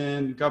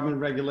pollution, government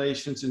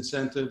regulations,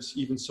 incentives,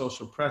 even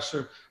social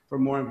pressure for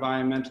more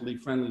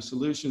environmentally friendly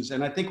solutions.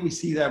 And I think we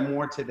see that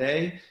more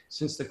today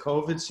since the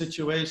COVID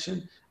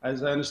situation.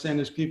 As I understand,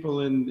 there's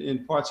people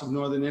in parts of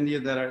northern India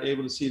that are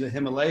able to see the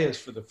Himalayas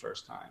for the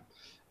first time.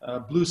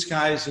 Blue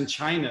skies in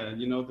China,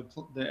 you know,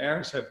 the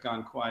airs have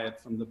gone quiet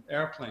from the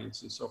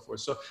airplanes and so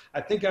forth. So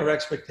I think our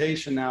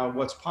expectation now,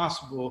 what's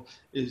possible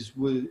is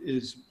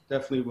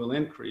definitely will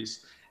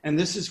increase. And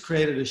this has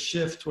created a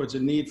shift towards a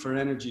need for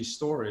energy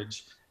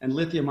storage, and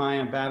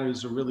lithium-ion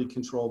batteries are really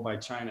controlled by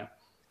China.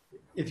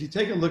 If you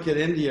take a look at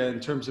India in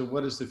terms of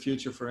what is the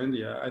future for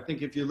India, I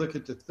think if you look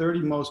at the 30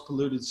 most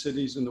polluted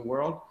cities in the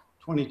world,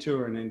 22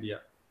 are in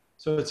India.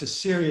 So it's a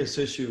serious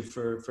issue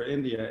for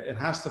India. It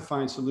has to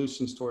find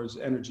solutions towards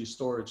energy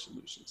storage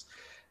solutions.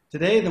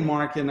 Today, the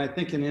market, and I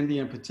think in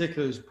India in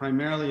particular, is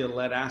primarily a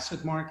lead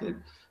acid market.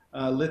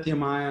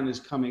 Lithium ion is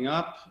coming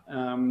up.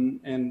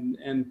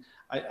 And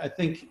I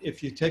think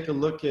if you take a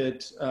look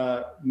at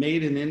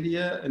Made in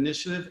India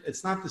initiative,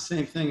 it's not the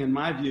same thing in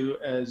my view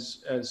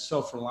as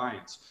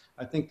self-reliance.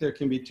 I think there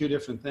can be two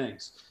different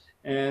things.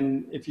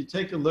 And if you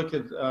take a look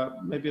at,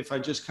 maybe if I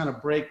just kind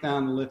of break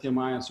down the lithium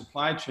ion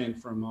supply chain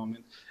for a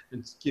moment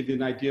and give you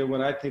an idea of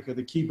what I think are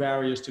the key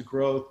barriers to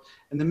growth.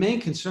 And the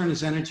main concern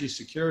is energy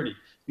security.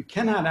 You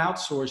cannot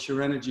outsource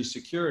your energy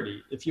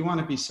security. If you want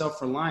to be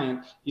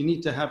self-reliant, you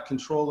need to have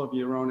control of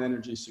your own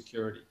energy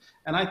security.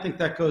 And I think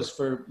that goes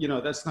for, you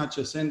know, that's not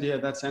just India,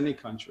 that's any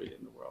country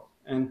in the world.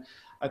 And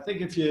I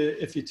think if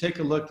you take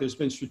a look, there's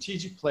been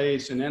strategic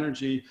plays in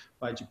energy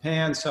by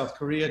Japan, South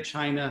Korea,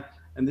 China,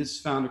 and this is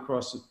found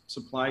across the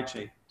supply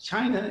chain.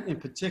 China in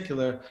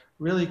particular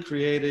really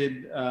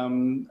created,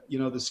 you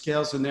know, the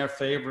scales in their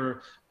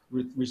favor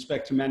with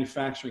respect to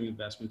manufacturing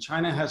investment.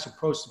 China has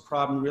approached the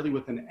problem really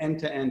with an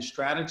end-to-end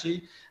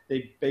strategy.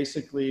 They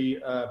basically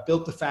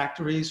built the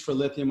factories for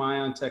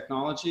lithium-ion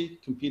technology,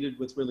 competed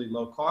with really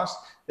low cost.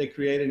 They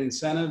created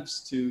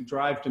incentives to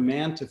drive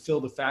demand to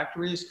fill the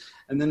factories,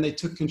 and then they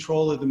took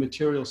control of the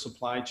material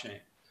supply chain.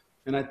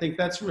 And I think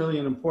that's really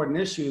an important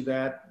issue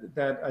that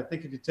I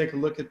think if you take a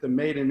look at the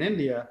Made in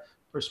India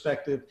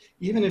perspective,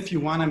 even if you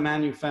want to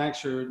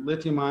manufacture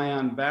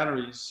lithium-ion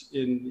batteries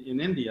in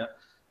India,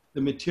 the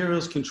material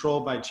is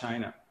controlled by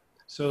China.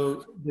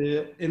 So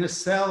in a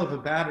cell of a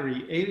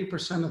battery,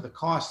 80% of the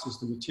cost is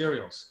the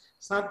materials.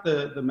 It's not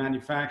the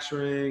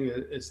manufacturing,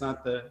 it's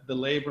not the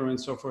labor and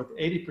so forth.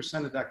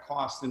 80% of that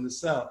cost in the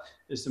cell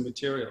is the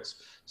materials.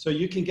 So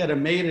you can get a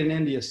Made in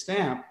India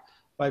stamp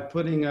by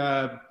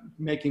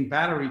making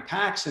battery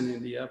packs in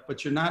India,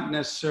 but you're not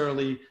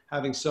necessarily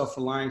having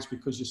self-reliance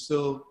because you're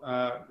still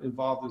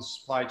involved in the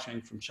supply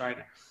chain from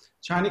China.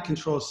 China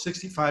controls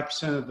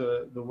 65%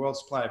 of the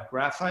world's supply of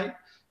graphite,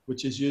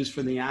 which is used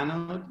for the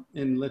anode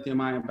in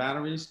lithium-ion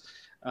batteries.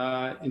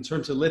 In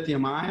terms of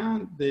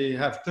lithium-ion, they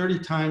have 30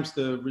 times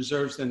the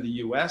reserves than the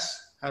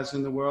US has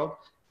in the world.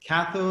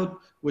 Cathode,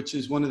 which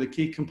is one of the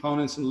key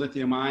components in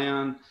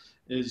lithium-ion,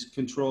 is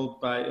controlled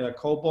by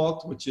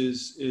cobalt, which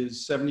is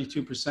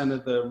 72%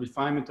 of the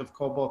refinement of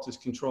cobalt is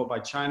controlled by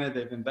China.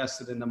 They've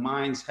invested in the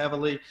mines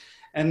heavily.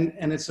 And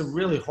it's a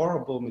really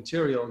horrible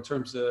material in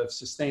terms of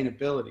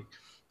sustainability.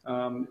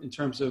 In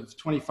terms of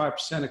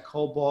 25% of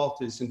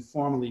cobalt is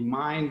informally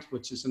mined,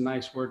 which is a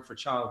nice word for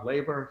child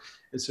labor.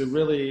 It's a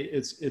really,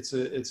 it's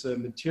a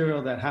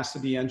material that has to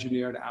be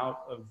engineered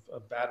out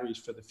of batteries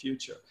for the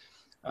future.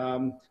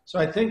 So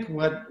I think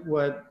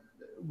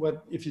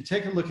if you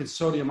take a look at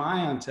sodium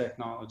ion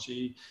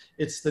technology,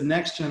 it's the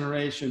next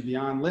generation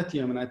beyond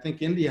lithium. And I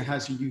think India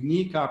has a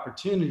unique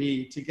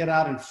opportunity to get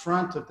out in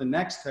front of the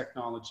next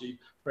technology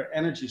for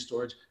energy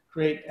storage,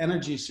 create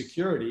energy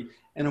security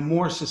and a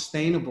more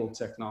sustainable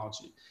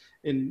technology.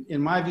 In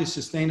my view,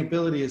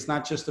 sustainability is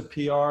not just a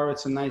PR,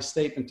 it's a nice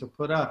statement to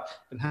put up.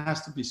 It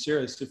has to be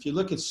serious. If you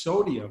look at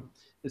sodium,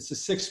 it's the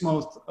 6th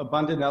most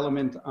abundant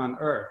element on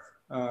Earth.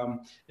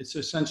 It's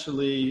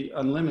essentially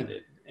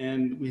unlimited.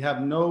 And we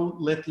have no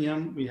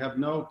lithium, we have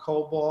no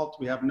cobalt,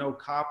 we have no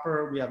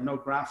copper, we have no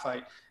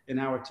graphite in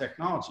our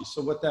technology.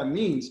 So what that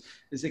means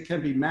is it can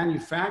be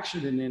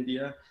manufactured in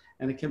India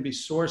and it can be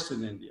sourced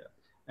in India.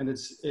 And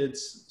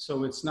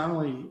it's not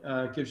only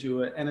gives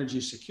you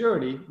energy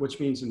security, which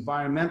means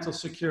environmental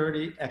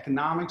security,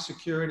 economic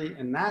security,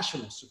 and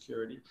national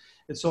security.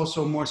 It's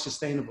also more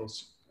sustainable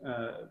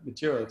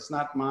material. It's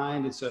not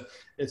mined.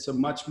 It's a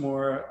much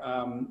more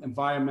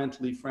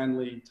environmentally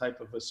friendly type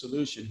of a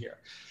solution here.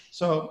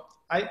 So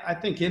I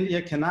think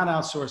India cannot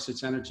outsource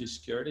its energy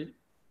security.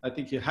 I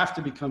think you have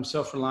to become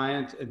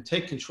self-reliant and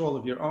take control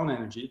of your own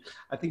energy.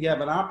 I think you have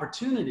an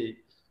opportunity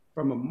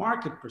from a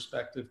market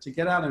perspective to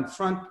get out in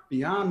front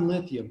beyond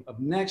lithium of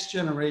next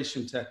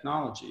generation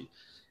technology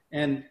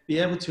and be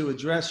able to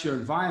address your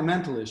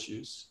environmental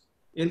issues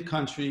in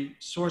country,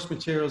 source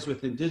materials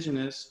with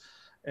indigenous,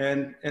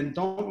 and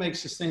don't make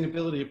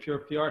sustainability a pure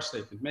PR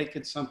statement. Make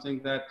it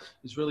something that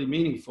is really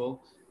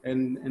meaningful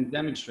and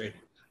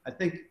demonstrated. I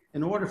think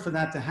in order for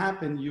that to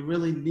happen, you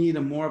really need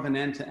a more of an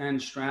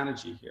end-to-end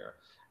strategy here.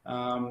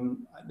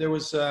 There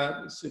was,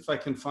 see if I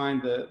can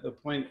find the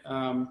point,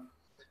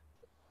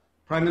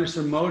 Prime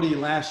Minister Modi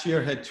last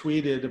year had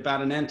tweeted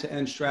about an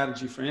end-to-end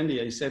strategy for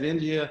India. He said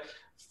India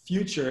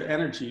future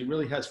energy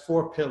really has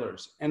 4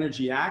 pillars: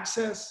 energy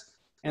access,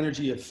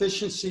 energy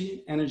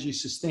efficiency, energy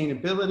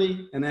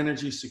sustainability, and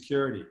energy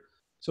security.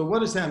 So what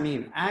does that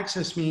mean?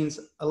 Access means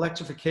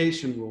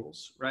electrification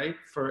rules, right,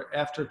 for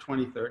after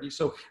 2030.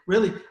 So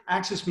really,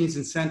 access means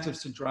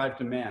incentives to drive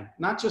demand,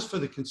 not just for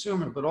the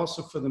consumer, but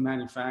also for the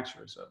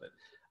manufacturers of it.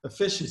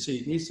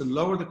 Efficiency needs to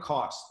lower the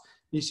cost,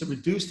 needs to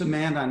reduce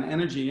demand on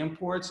energy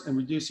imports and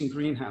reducing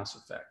greenhouse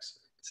effects.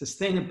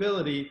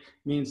 Sustainability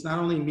means not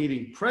only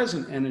meeting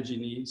present energy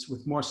needs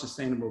with more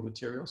sustainable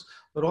materials,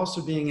 but also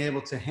being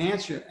able to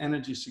enhance your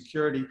energy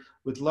security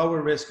with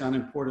lower risk on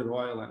imported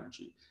oil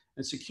energy.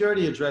 And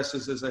security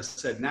addresses, as I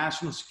said,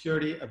 national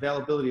security,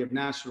 availability of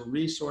natural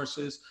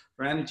resources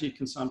for energy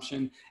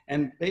consumption,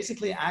 and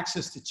basically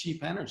access to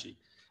cheap energy.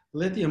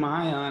 Lithium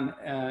ion,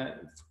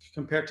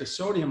 compared to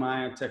sodium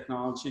ion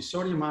technology,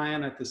 sodium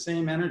ion at the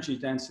same energy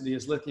density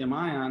as lithium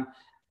ion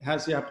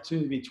has the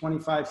opportunity to be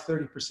 25,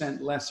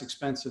 30% less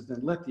expensive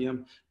than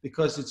lithium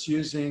because it's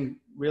using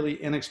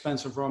really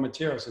inexpensive raw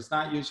materials. It's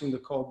not using the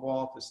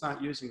cobalt, it's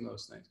not using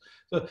those things.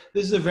 So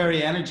this is a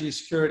very energy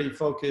security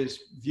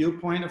focused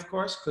viewpoint, of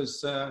course, because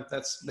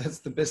that's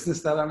the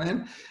business that I'm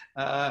in.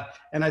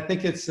 And I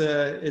think it's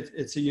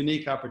a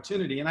unique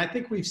opportunity. And I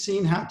think we've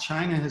seen how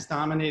China has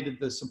dominated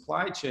the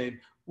supply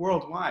chain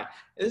worldwide.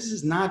 This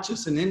is not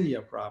just an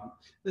India problem.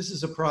 This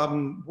is a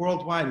problem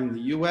worldwide. In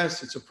the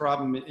US, it's a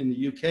problem in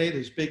the UK.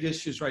 There's big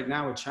issues right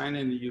now with China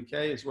in the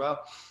UK as well.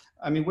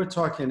 I mean, we're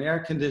talking air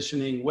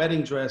conditioning,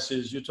 wedding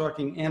dresses, you're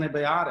talking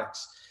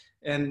antibiotics.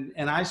 And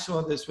I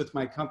saw this with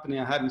my company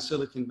I had in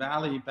Silicon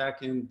Valley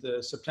back in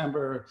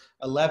September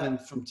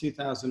 11th from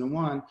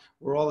 2001,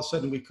 where all of a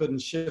sudden we couldn't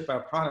ship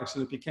our products.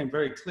 And it became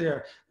very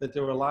clear that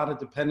there were a lot of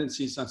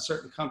dependencies on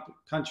certain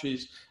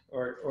countries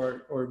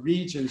or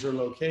regions or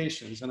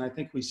locations. And I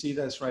think we see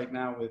this right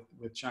now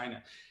with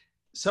China.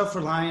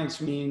 Self-reliance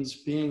means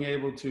being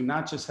able to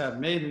not just have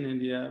made in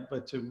India,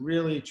 but to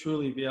really,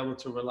 truly be able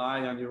to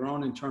rely on your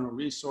own internal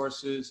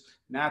resources,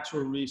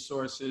 natural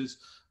resources,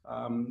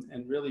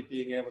 and really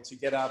being able to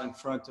get out in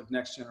front of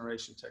next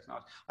generation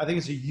technology. I think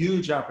it's a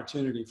huge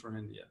opportunity for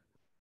India.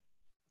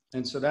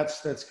 And so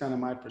that's kind of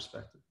my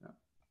perspective. Yeah.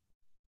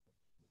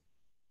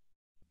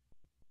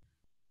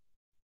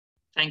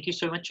 Thank you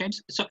so much,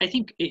 James. So I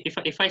think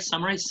if I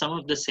summarize some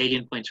of the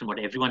salient points from what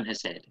everyone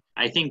has said,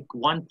 I think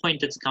one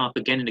point that's come up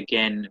again and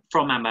again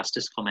from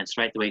Ambassador's comments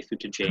right the way through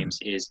to James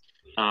is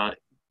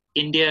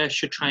India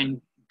should try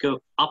and go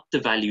up the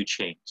value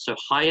chain. So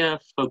higher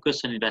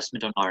focus on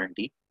investment on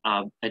R&D.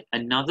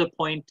 Another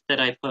point that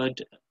I've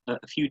heard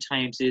a few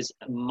times is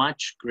a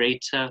much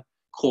greater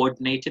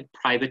coordinated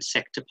private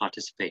sector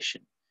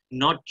participation.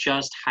 Not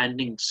just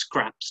handing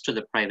scraps to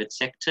the private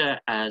sector,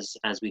 as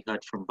we heard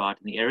from Bart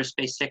in the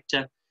aerospace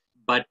sector,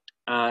 but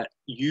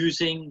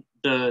using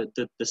the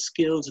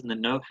skills and the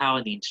know-how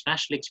and the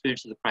international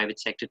experience of the private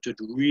sector to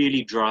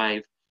really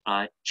drive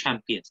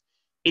champions.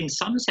 In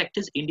some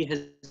sectors, India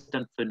has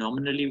done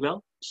phenomenally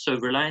well. So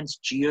Reliance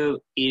Jio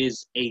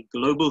is a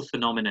global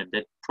phenomenon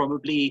that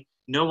probably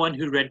no one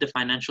who read the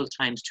Financial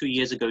Times 2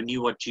 years ago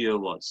knew what Jio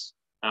was.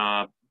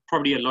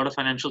 Probably a lot of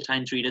Financial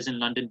Times readers in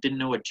London didn't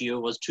know what Jio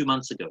was 2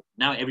 months ago.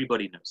 Now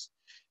everybody knows.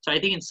 So I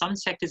think in some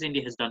sectors,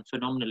 India has done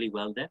phenomenally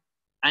well there.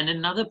 And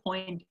another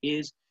point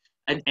is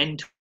an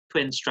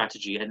end-to-end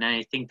strategy. And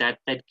I think that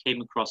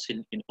came across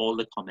in all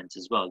the comments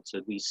as well.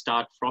 So we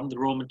start from the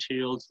raw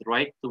materials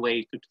right the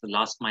way to the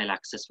last mile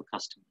access for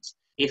customers.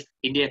 If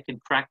India can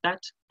crack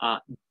that,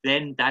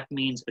 then that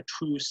means a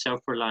true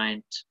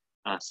self-reliant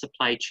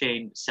supply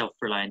chain,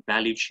 self-reliant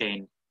value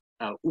chain,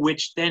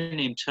 which then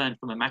in turn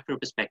from a macro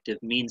perspective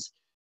means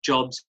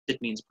jobs, it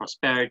means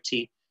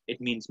prosperity, it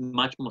means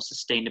much more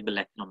sustainable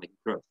economic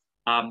growth.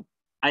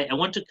 I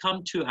want to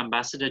come to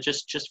Ambassador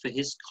just for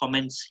his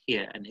comments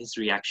here and his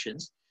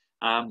reactions.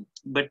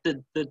 But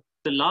the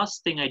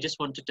last thing I just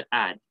wanted to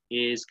add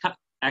is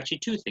actually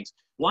two things.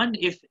 One,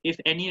 if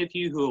any of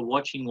you who are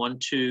watching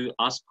want to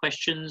ask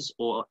questions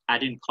or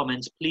add in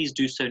comments, please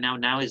do so now.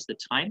 Now is the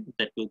time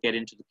that we'll get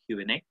into the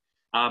Q&A.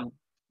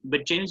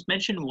 But James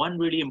mentioned one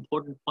really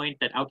important point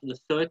that out of the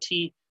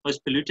 30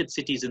 most polluted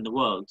cities in the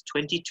world,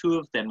 22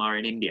 of them are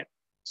in India.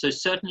 So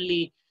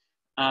certainly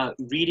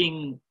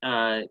reading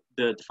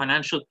the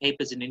financial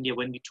papers in India,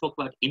 when we talk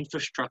about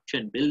infrastructure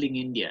and building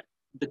India,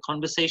 the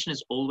conversation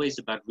is always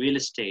about real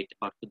estate,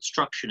 about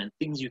construction and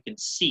things you can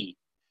see.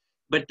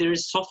 But there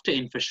is softer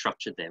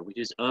infrastructure there, which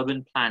is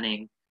urban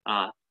planning,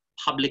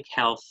 public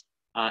health,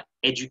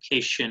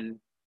 education,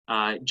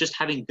 just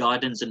having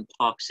gardens and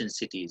parks in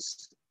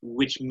cities,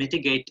 which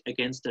mitigate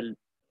against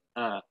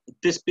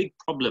this big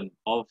problem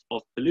of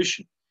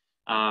pollution.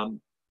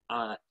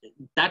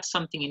 That's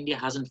something India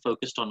hasn't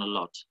focused on a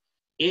lot.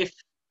 If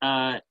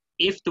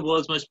the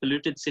world's most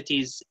polluted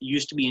cities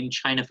used to be in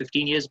China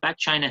 15 years back,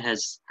 China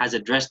has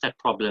addressed that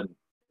problem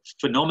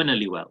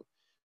phenomenally well.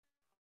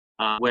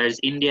 Whereas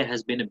India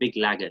has been a big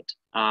laggard.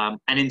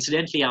 And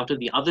incidentally, out of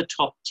the other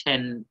top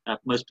 10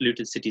 most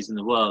polluted cities in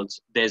the world,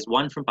 there's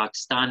one from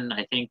Pakistan,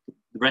 I think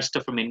the rest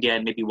are from India,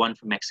 and maybe one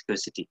from Mexico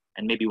City,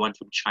 and maybe one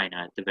from China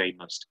at the very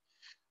most.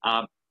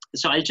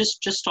 So I'll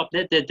just stop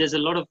there. There's a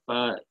lot of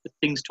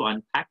things to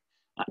unpack.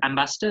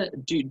 Ambassador,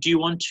 do you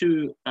want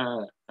to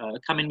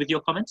come in with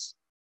your comments?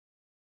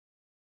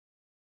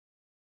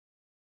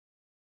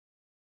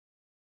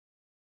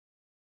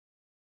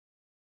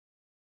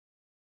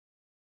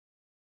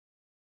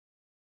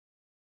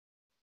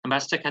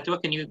 Ambassador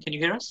Katua, can you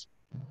hear us?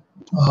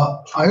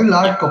 I will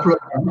add a couple of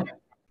comments.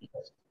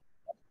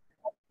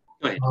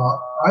 Go ahead.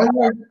 I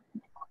have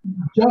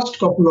just a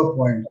couple of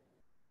points.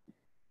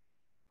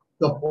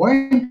 The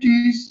point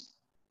is,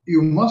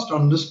 you must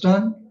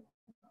understand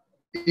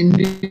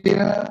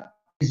India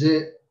is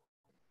a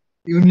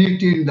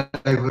unity in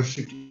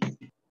diversity.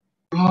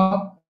 You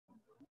have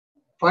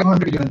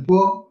 500 million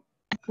poor,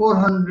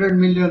 400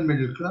 million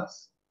middle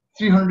class,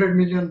 300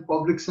 million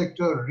public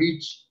sector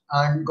rich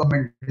and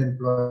government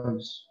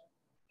employees.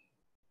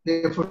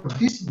 Therefore,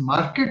 this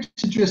market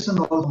situation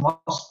also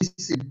must be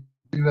seen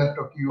when we are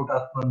talking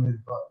about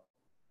Atmanirbhar,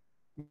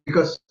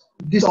 because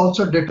this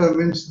also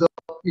determines the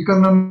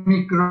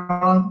economic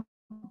run,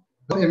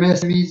 the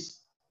MSMEs,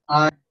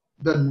 and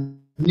the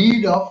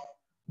need of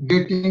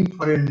getting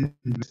foreign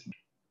investment.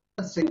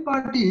 The second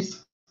part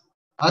is,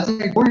 as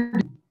I told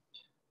you,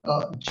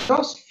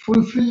 just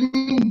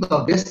fulfilling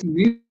the basic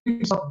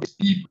needs of these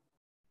people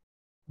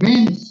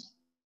means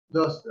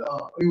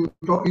you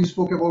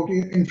spoke about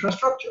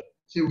infrastructure.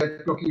 So we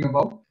are talking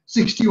about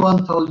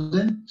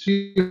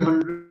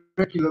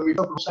 61,300 kilometers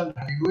of roads and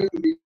highway to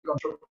be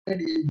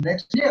constructed in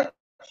next year.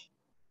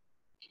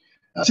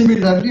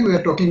 Similarly, we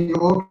are talking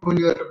about when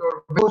we are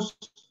talking about roads,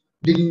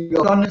 digging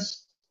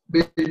tunnels,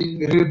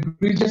 building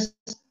bridges,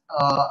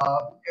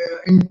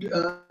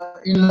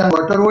 inland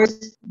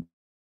waterways.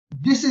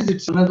 This is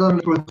its another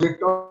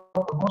project of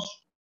almost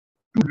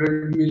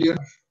 200 million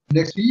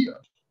next year.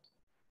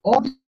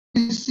 All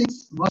these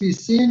things must be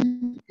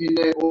seen in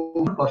a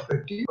overall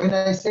perspective. When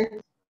I said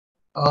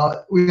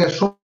we are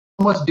so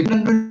much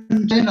dependent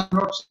on China, I'm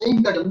not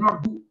saying that I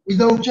cannot do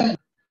without China,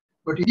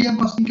 but India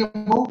must think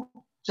about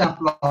China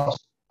plus.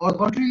 Our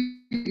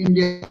country,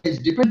 India, is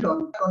dependent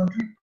on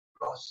country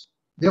plus.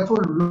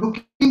 Therefore,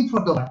 looking for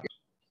the market,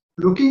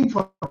 looking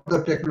for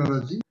the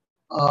technology,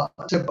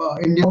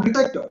 Indian public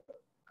sector,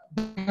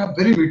 they have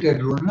very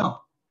limited role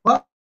now.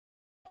 But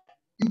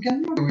you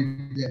cannot do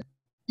with them.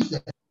 If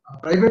the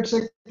private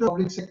sector,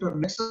 public sector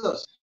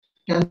nexus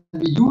can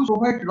be used to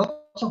provide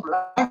lots of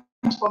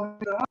lands for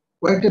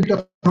quite a bit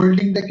of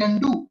holding they can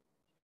do.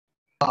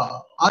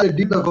 I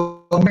did the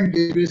government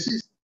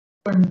basis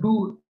and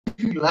do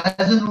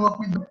liaison work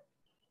with them.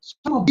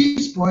 Some of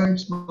these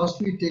points must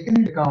be taken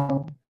into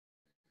account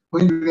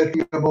when we are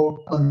talking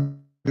about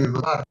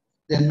Atmanirbhar.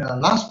 Then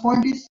last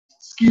point is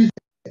skill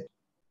set.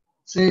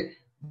 Say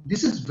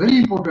this is very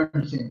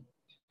important thing.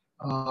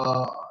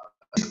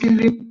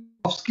 Skilling,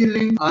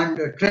 upskilling, and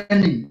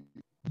training.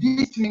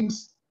 These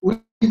things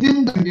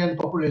within the Indian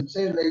population,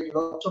 say like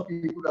lots of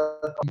people are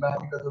coming back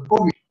because of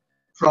COVID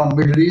from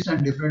Middle East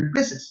and different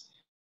places.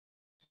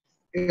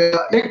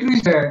 Electricity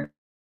said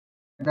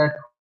that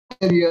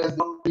areas,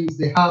 things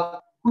they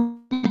have,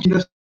 which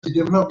industry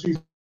developers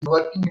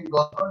working in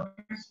government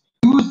countries,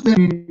 use them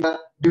in India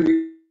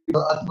during the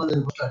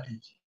Atmanirbhar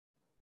strategy.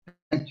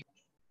 Thank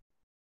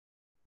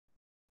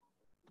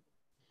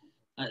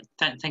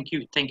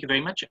you. Thank you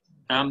very much.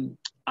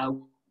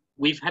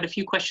 We've had a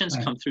few questions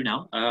come through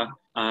now.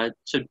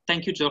 So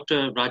thank you to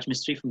Dr. Raj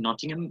Mistry from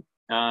Nottingham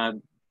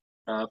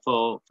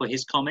for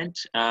his comment.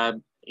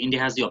 India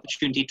has the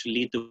opportunity to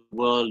lead the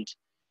world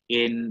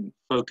in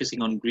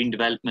focusing on green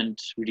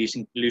development,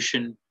 reducing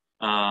pollution,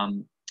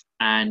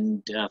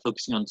 and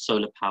focusing on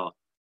solar power.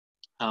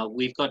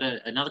 We've got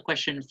another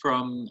question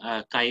from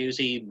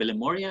Kayusi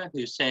Bilamoria,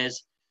 who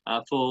says,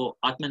 for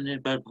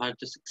Atmanirbhar Bharat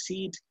to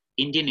succeed,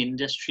 Indian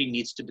industry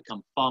needs to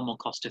become far more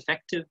cost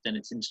effective than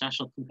its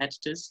international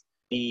competitors.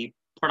 The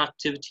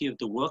productivity of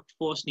the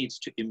workforce needs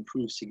to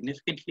improve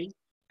significantly,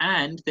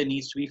 and there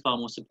needs to be far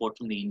more support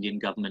from the Indian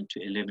government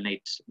to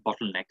eliminate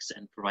bottlenecks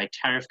and provide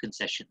tariff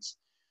concessions.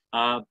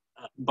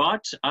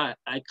 Bart,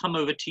 I come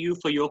over to you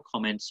for your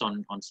comments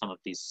on some of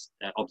these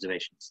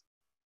observations.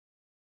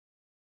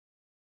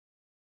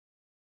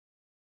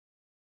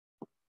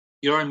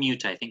 You're on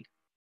mute, I think.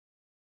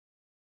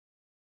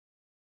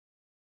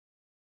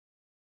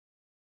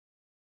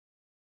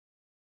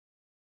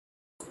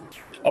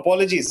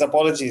 Apologies,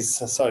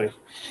 sorry.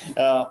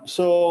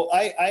 So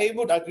I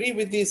would agree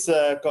with these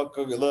the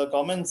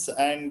comments,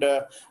 and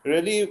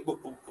really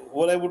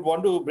what I would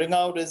want to bring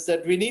out is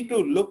that we need to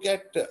look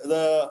at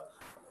the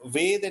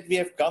way that we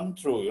have come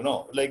through,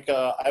 like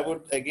I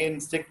would again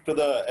stick to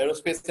the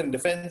aerospace and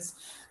defense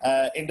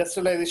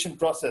industrialization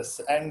process.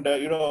 And,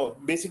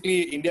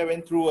 basically India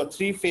went through a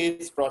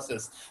 3-phase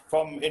process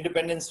from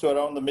independence to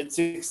around the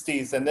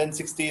mid-60s, and then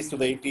 60s to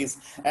the 80s,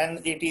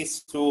 and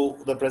 80s to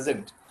the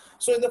present.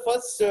 So in the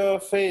first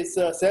phase,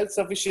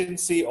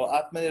 self-sufficiency or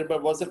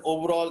Atmanirbhar was an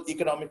overall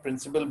economic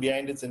principle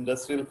behind its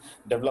industrial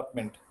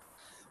development.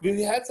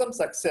 We had some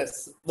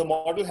success. The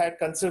model had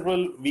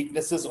considerable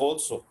weaknesses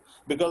also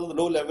because of the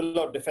low level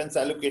of defense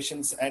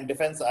allocations and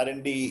defense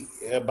R&D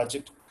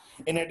budget,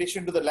 in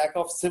addition to the lack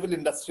of civil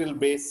industrial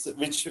base,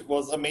 which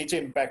was a major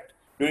impact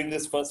during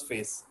this first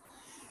phase.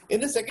 In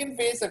the second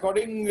phase,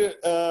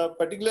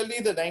 particularly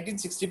the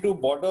 1962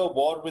 border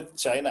war with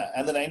China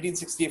and the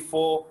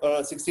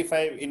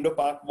 1964-65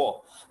 Indo-Pak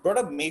War brought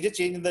a major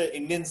change in the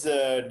Indians'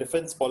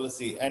 defense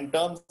policy, and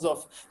terms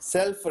of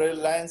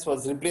self-reliance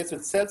was replaced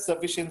with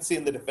self-sufficiency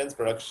in the defense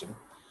production.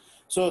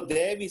 So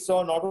there we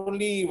saw not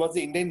only was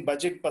the Indian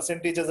budget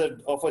percentage of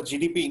a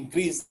GDP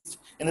increased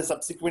in the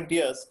subsequent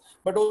years,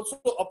 but also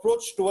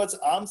approach towards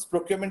arms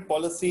procurement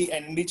policy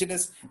and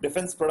indigenous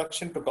defense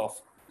production took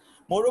off.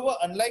 Moreover,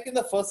 unlike in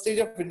the first stage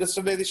of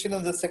industrialization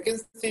and the second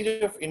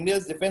stage of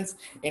India's defense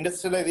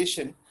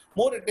industrialization,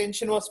 more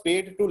attention was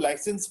paid to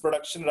licensed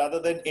production rather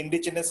than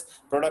indigenous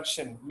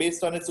production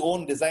based on its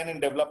own design and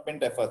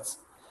development efforts.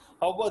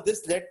 However,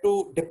 this led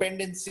to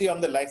dependency on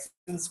the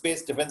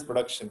license-based defense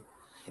production.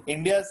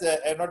 India's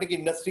aeronautic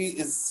industry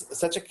is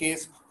such a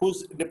case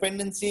whose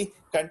dependency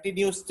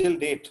continues till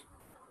date.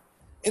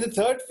 In the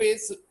third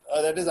phase,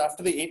 that is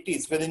after the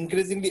 80s, when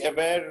increasingly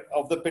aware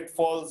of the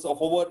pitfalls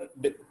of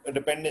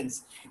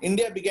over-dependence,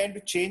 India began to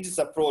change its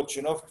approach,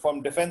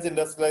 from defense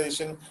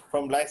industrialization,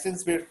 from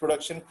license-based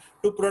production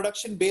to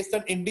production based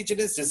on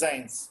indigenous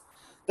designs.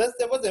 Thus,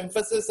 there was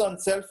emphasis on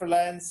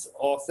self-reliance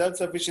or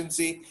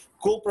self-sufficiency,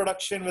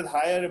 co-production with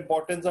higher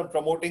importance on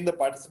promoting the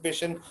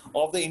participation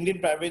of the Indian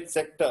private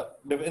sector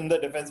in the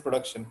defense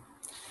production.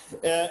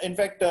 In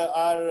fact,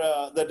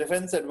 the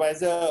defense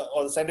advisor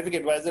or the scientific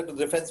advisor to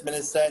the defense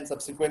minister and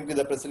subsequently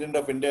the president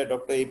of India,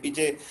 Dr.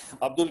 APJ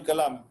Abdul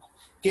Kalam,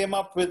 came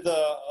up with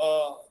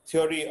a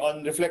theory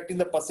on reflecting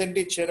the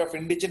percentage share of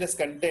indigenous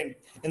content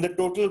in the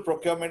total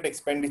procurement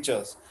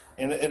expenditures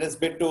in its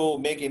bid to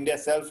make India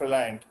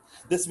self-reliant.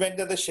 This meant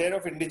that the share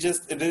of indigenous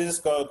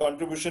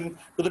contribution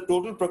to the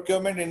total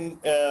procurement in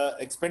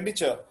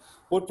expenditure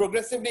would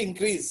progressively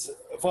increase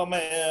from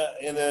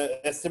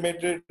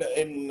estimated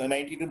in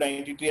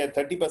 92-93 at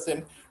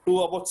 30% to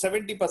about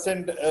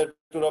 70%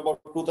 to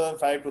about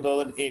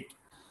 2005-2008.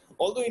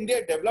 Although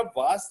India developed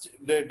vast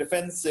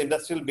defense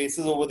industrial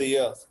bases over the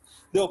years,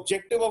 the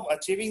objective of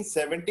achieving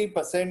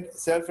 70%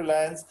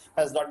 self-reliance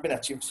has not been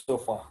achieved so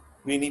far.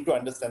 We need to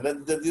understand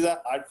that these are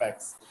hard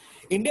facts.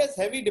 India's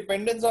heavy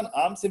dependence on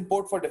arms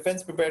import for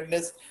defense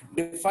preparedness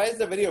defies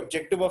the very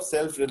objective of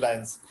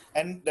self-reliance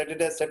and that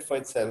it has set for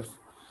itself.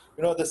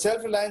 The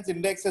self-reliance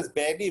index has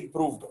barely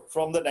improved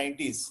from the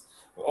 90s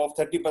of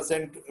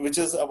 30%, which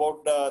is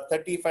about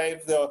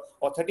 35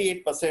 or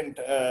 38%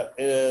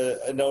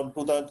 around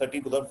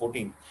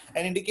 2013-2014,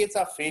 and indicates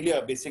our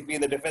failure basically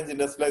in the defense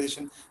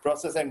industrialization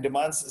process and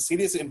demands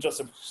serious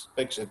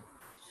introspection.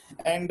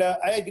 And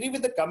I agree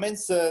with the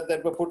comments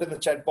that were put in the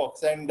chat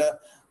box, and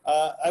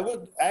I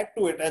would add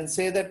to it and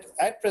say that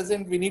at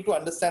present we need to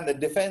understand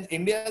that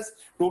India's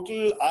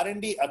total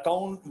R&D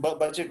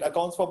budget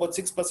accounts for about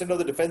 6% of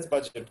the defense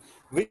budget,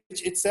 which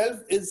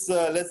itself is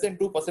less than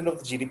 2% of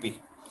the GDP.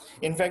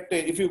 In fact,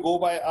 if you go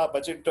by our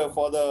budget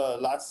for the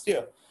last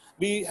year,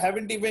 we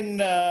haven't even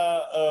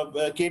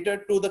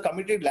catered to the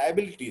committed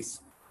liabilities.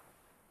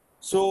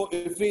 So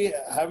if we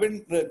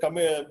haven't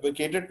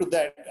catered to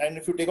that, and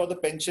if you take out the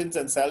pensions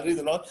and salaries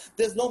and all,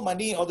 there's no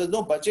money or there's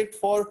no budget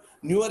for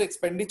newer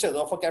expenditures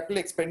or for capital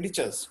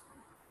expenditures.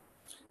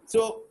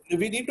 So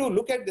we need to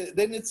look at,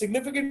 then it's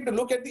significant to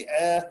look at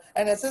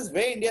and assess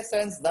where India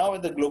stands now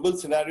in the global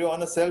scenario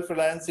on a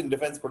self-reliance in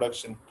defense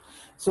production.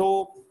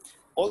 So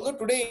although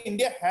today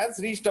India has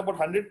reached about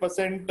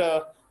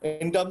 100%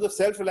 in terms of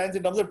self-reliance,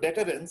 in terms of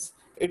deterrence,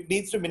 it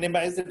needs to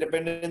minimize the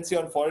dependency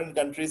on foreign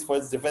countries for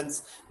its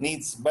defense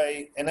needs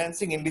by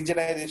enhancing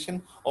indigenization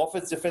of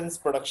its defense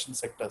production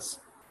sectors.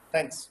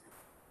 Thanks.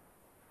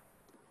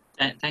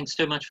 Thanks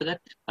so much for that.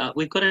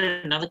 We've got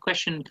another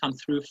question come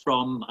through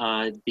from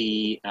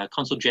the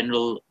Consul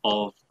General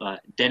of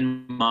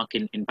Denmark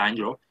in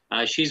Bangalore.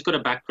 She's got a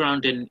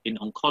background in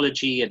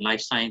oncology and life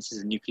sciences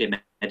and nuclear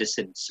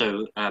medicine.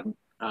 So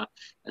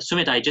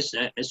Sumit,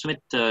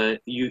 Sumit,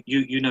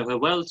 you know her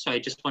well, so I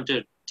just want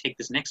to take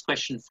this next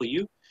question for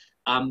you.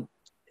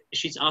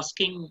 She's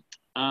asking,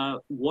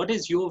 what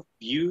is your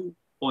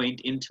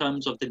viewpoint in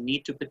terms of the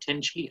need to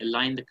potentially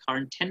align the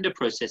current tender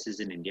processes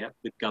in India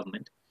with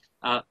government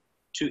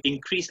to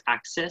increase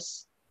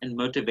access and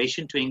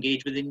motivation to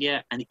engage with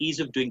India and ease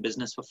of doing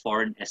business for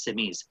foreign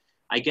SMEs?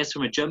 I guess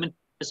from a German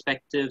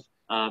perspective,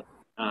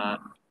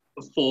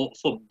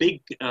 for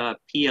big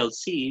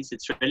PLCs,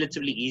 it's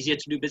relatively easier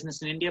to do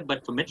business in India,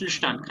 but for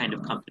Mittelstand kind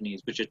of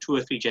companies, which are 2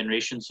 or 3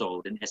 generations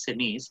old, and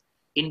SMEs,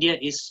 India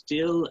is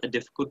still a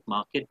difficult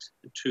market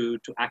to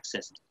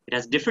access. It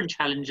has different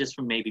challenges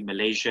from maybe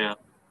Malaysia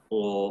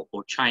or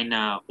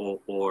China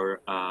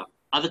or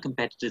other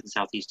competitors in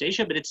Southeast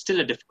Asia, but it's still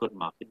a difficult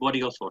market. What are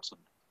your thoughts on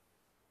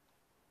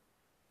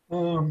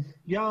that?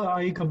 Yeah,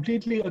 I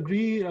completely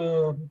agree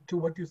to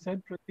what you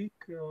said, Pratik.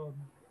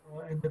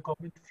 And the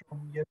comment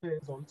from Jette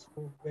is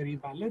also very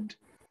valid.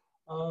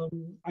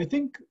 I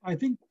think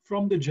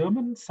from the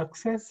German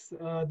success,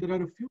 there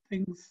are a few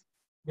things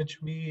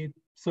which we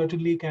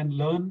certainly can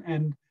learn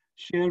and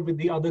share with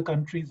the other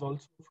countries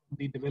also from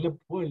the developed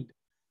world.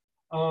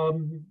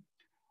 One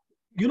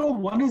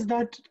is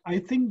that I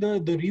think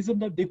the reason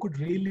that they could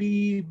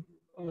really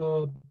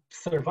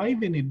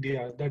survive in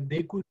India, that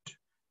they could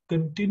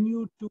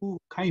continue to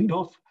kind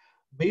of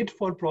wait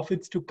for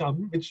profits to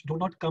come, which do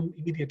not come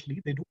immediately.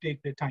 They do take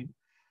their time.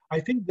 I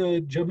think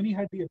Germany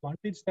had the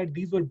advantage that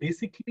these were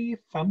basically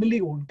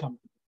family-owned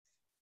companies.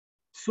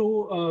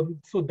 So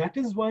that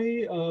is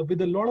why,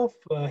 with a lot of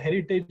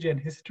heritage and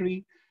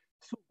history,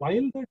 so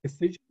while the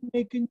decision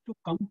making to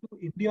come to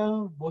India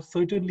was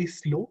certainly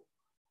slow,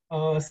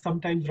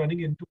 sometimes running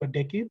into a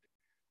decade,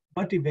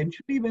 but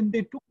eventually when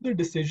they took the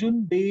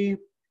decision, they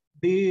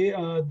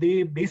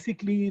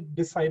basically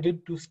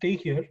decided to stay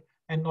here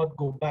and not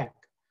go back.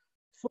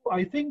 So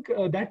I think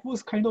that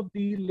was kind of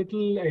the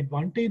little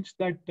advantage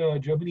that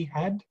Germany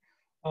had,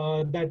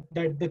 that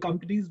the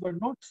companies were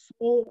not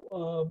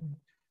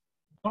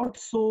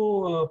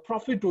so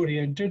profit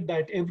oriented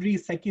that every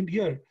second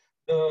year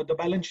the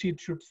balance sheet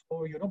should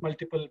show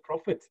multiple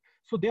profits.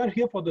 So they are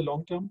here for the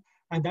long term,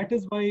 and that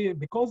is why,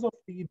 because of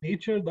the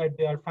nature that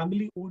they are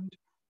family owned,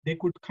 they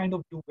could kind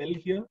of do well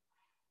here.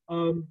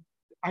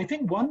 I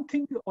think one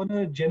thing on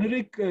a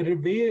generic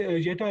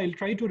way, Jeta, I'll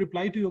try to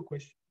reply to your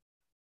question.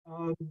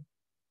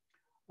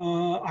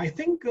 I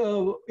think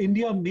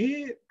India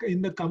may,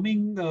 in the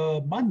coming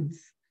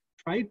months,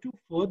 try to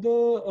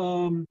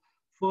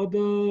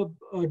further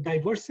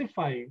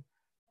diversify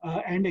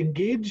and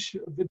engage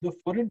with the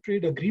foreign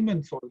trade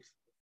agreements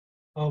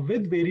also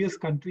with various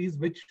countries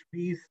which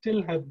we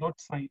still have not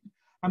signed.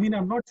 I mean,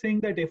 I'm not saying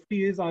that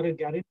FTAs are a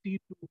guarantee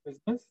to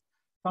business.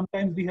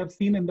 Sometimes we have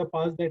seen in the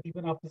past that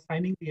even after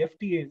signing the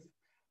FTAs,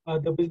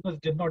 the business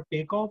did not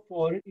take off,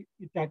 or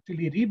it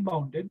actually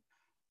rebounded.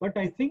 But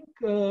I think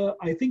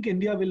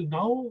India will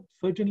now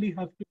certainly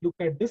have to look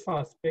at this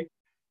aspect.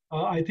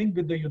 I think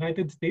with the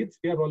United States,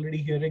 we are already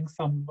hearing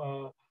some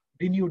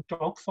renewed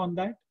talks on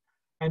that.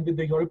 And with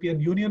the European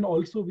Union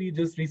also, we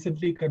just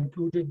recently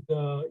concluded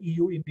the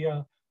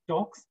EU-India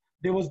talks.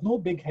 There was no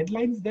big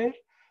headlines there,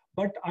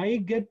 but I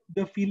get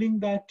the feeling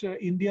that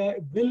India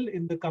will,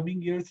 in the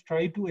coming years,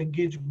 try to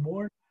engage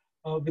more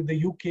with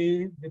the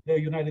UK, with the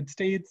United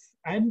States,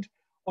 and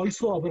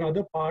also our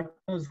other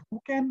partners who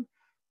can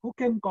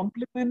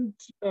complement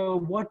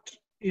what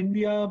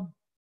India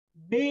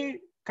may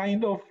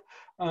kind of.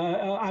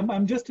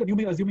 I'm just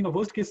assuming a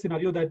worst case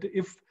scenario that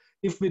if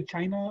with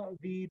China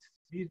we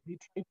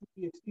try to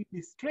be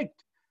extremely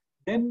strict,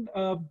 then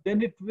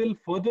it will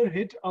further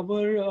hit our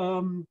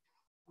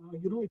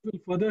it will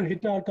further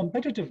hit our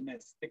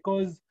competitiveness,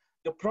 because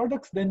the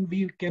products then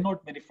we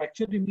cannot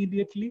manufacture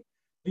immediately.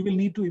 We will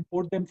need to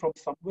import them from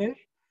somewhere.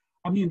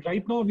 I mean,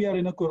 right now we are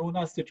in a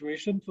corona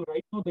situation, so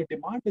right now the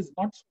demand is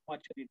not so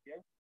much in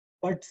India.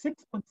 But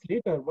 6 months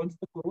later, once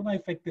the corona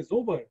effect is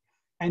over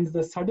and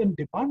the sudden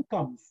demand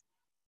comes,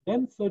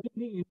 then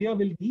certainly India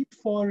will need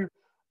for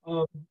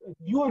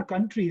newer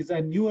countries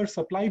and newer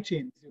supply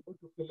chains,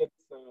 to fill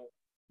its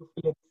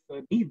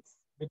needs,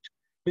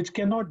 which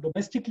cannot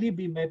domestically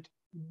be met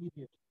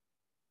immediately.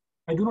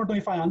 I do not know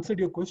if I answered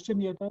your question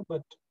yet,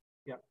 but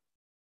yeah.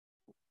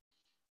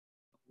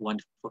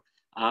 Wonderful.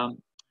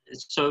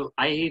 So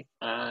I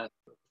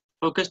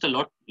focused a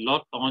lot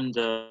on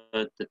the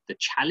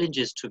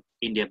challenges to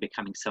India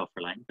becoming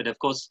self-reliant, but of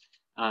course,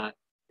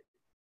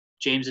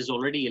 James is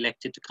already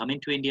elected to come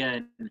into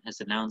India and has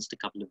announced a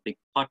couple of big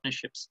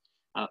partnerships.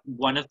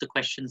 One of the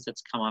questions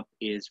that's come up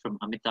is from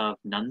Amitav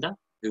Nanda,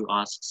 who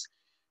asks,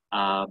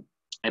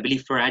 I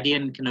believe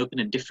Faradian can open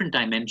a different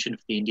dimension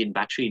for the Indian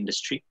battery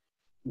industry.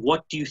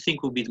 What do you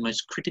think will be the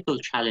most critical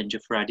challenge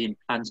if Faradian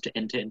plans to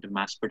enter into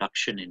mass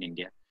production in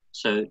India?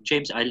 So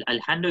James,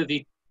 I'll hand over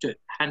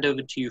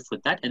to you for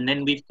that. And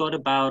then we've got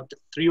about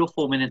 3 or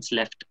 4 minutes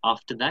left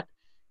after that,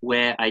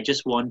 where I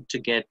just want to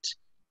get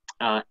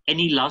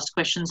any last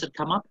questions that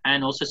come up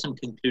and also some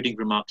concluding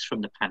remarks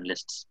from the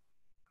panelists.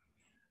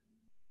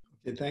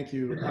 Okay, thank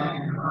you.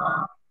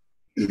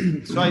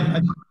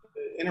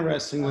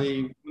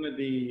 Interestingly,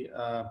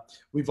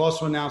 we've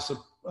also announced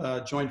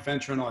a joint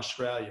venture in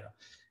Australia.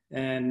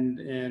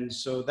 And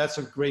so that's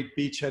a great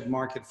beachhead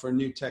market for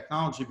new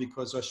technology,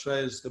 because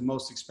Australia is the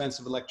most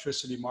expensive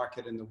electricity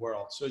market in the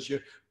world. So as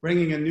you're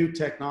bringing a new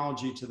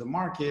technology to the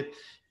market,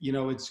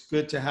 it's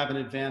good to have an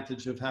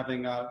advantage of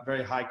having a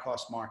very high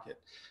cost market.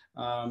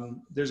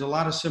 There's a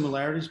lot of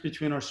similarities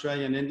between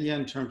Australia and India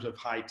in terms of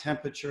high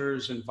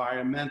temperatures,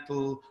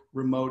 environmental,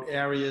 remote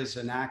areas,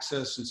 and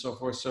access and so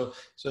forth. So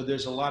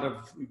there's a lot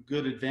of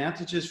good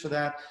advantages for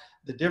that.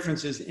 The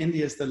difference is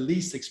India is the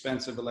least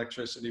expensive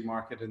electricity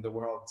market in the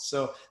world.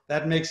 So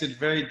that makes it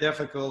very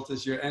difficult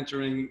as you're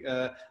entering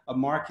a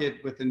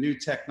market with a new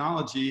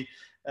technology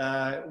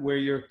where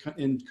your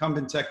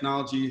incumbent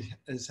technology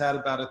has had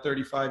about a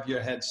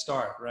 35-year head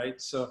start, right?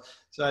 So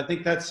I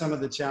think that's some of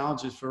the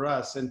challenges for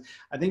us. And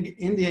I think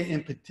India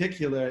in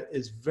particular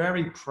is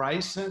very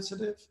price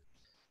sensitive,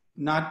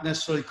 not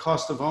necessarily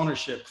cost of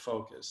ownership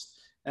focused.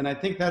 And I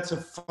think that's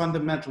a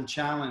fundamental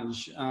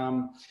challenge.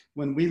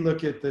 When we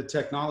look at the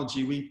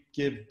technology, we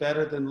give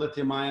better than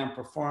lithium ion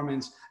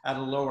performance at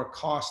a lower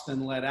cost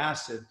than lead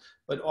acid,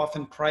 but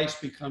often price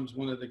becomes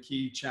one of the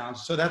key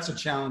challenges. So that's a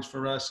challenge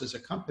for us as a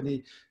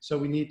company. So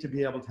we need to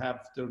be able to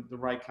have the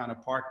right kind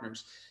of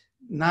partners.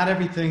 Not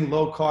everything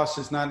low cost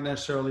does not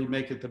necessarily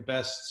make it the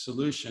best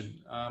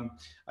solution.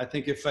 I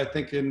think in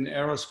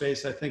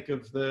aerospace, I think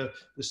of the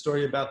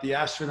story about the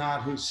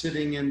astronaut who's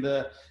sitting in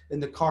the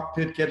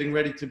cockpit getting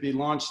ready to be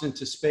launched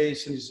into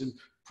space, and he's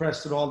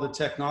pressed at all the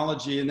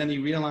technology, and then he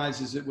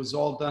realizes it was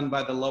all done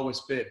by the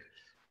lowest bid,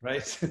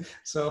 right?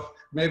 So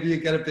maybe you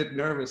get a bit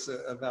nervous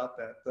about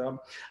that.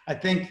 I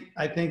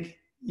think,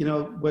 you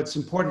know, what's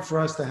important for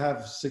us to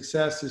have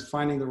success is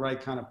finding the right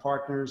kind of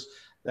partners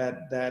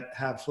that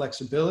have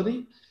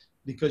flexibility,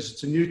 because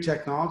it's a new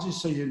technology.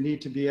 So you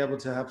need to be able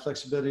to have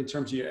flexibility in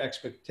terms of your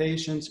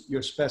expectations,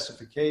 your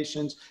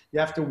specifications. You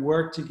have to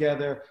work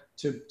together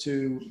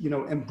to you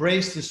know,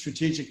 embrace the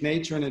strategic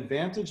nature and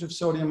advantage of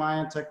sodium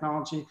ion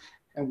technology,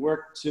 and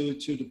work to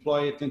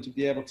deploy it and to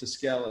be able to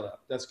scale it up.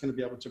 That's going to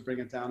be able to bring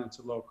it down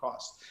into low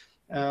cost.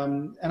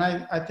 And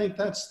I think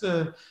that's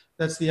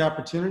the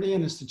opportunity,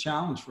 and it's the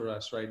challenge for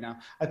us right now.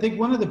 I think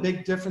one of the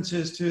big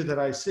differences too that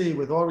I see,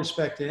 with all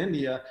respect to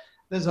India,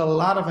 there's a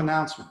lot of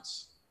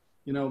announcements.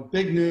 You know,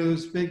 big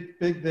news, big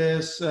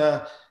this,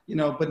 you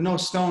know, but no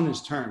stone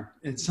is turned.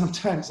 And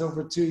sometimes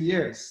over 2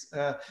 years.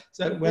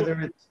 So whether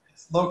it's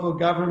local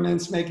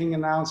governments making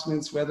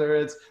announcements, whether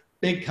it's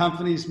big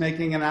companies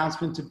making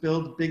announcements to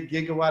build big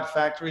gigawatt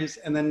factories,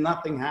 and then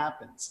nothing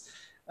happens.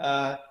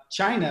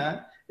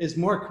 China is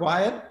more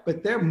quiet,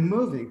 but they're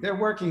moving, they're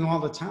working all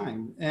the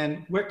time.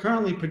 And we're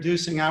currently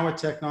producing our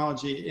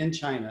technology in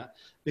China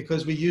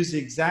because we use the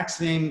exact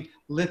same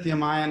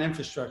lithium ion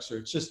infrastructure.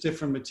 It's just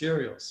different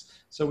materials.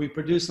 So we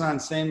produce on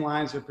the same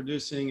lines of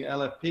producing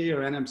LFP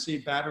or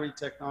NMC battery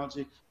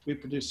technology. We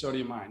produce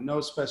sodium ion, no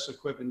special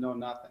equipment, no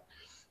nothing.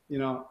 You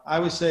know, I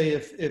would say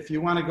if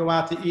you want to go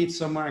out to eat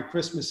somewhere on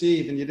Christmas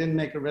Eve and you didn't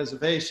make a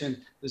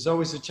reservation, there's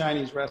always a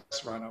Chinese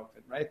restaurant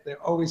open, right?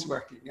 They're always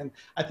working. And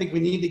I think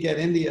we need to get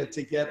India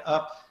to get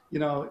up, you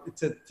know,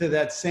 to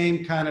that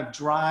same kind of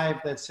drive,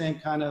 that same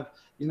kind of,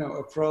 you know,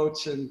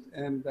 approach. And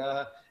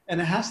it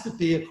has to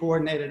be a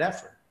coordinated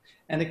effort.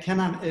 And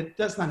it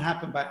does not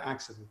happen by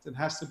accident. It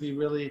has to be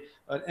really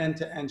an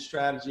end-to-end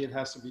strategy. It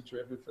has to be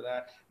driven for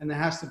that. And there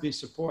has to be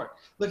support.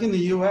 Look, in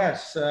the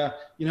US,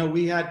 you know,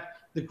 we had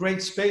the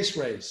great space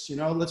race, you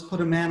know, let's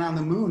put a man on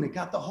the moon. It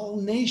got the whole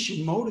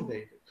nation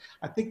motivated.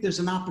 I think there's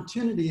an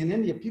opportunity in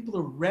India. People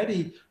are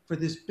ready for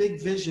this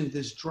big vision,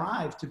 this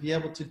drive to be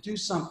able to do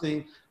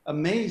something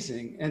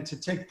amazing and to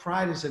take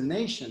pride as a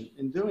nation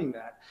in doing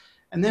that.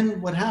 And then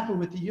what happened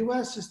with the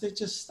US is they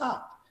just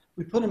stopped.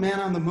 We put a man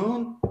on the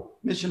moon,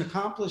 mission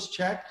accomplished,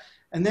 check.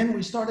 And then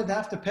we started to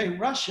have to pay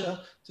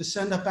Russia to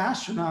send up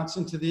astronauts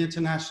into the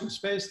International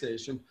Space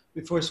Station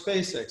before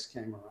SpaceX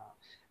came around.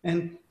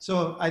 And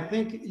so I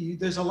think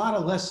there's a lot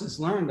of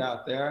lessons learned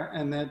out there,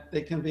 and that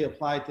they can be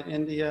applied to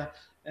India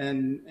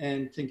and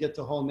can get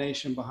the whole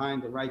nation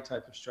behind the right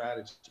type of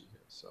strategy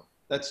here. So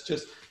that's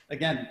just,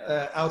 again,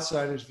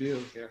 outsider's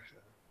view here.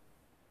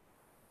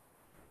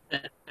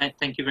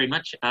 Thank you very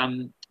much.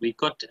 We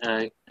got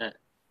a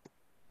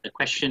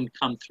question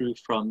come through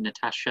from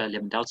Natasha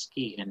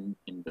Lewandowski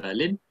in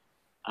Berlin,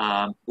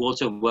 who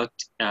also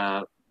worked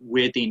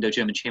with the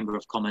Indo-German Chamber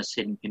of Commerce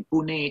in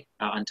Pune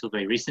until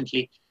very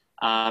recently.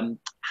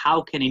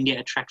 How can India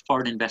attract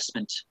foreign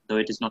investment, though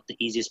it is not the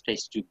easiest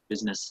place to do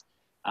business,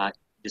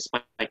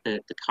 despite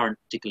the current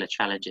particular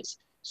challenges?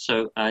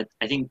 So I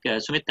think,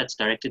 Sumit, that's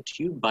directed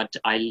to you, but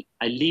I'll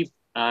leave,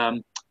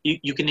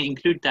 you can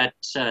include that,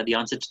 the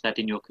answer to that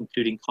in your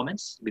concluding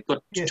comments. We've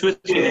got 2 or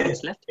 3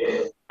 minutes left.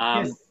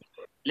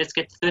 Let's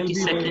get 30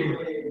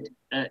 seconds.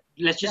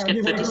 Let's just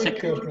get 30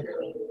 seconds.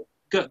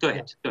 Go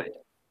ahead.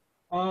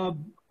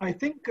 I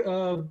think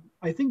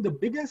the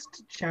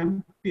biggest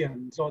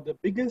champions or the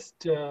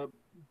biggest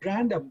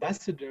brand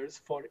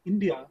ambassadors for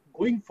India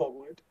going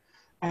forward,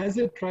 as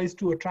it tries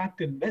to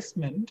attract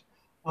investment,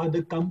 are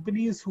the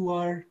companies who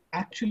are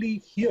actually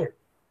here.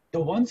 The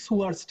ones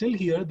who are still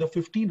here, the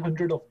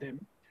 1,500 of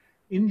them.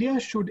 India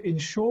should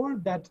ensure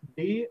that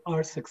they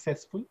are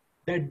successful,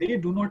 that they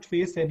do not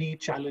face any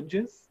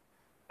challenges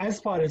as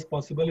far as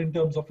possible in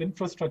terms of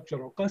infrastructure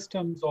or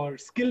customs or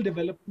skill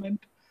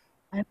development.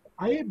 And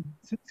I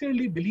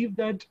sincerely believe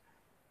that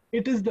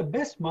it is the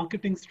best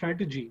marketing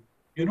strategy,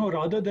 you know,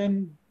 rather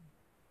than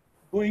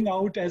going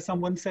out, as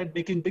someone said,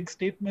 making big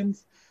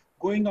statements,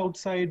 going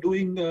outside,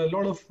 doing a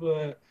lot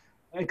of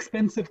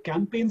expensive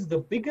campaigns. The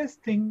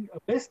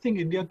best thing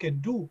India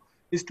can do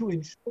is to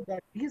ensure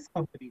that these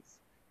companies,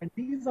 and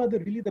these are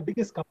really the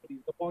biggest companies,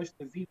 the Bosch,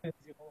 the Siemens,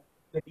 you know,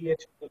 the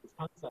DH, the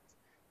Lufthansa,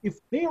 if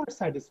they are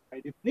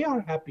satisfied, if they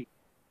are happy,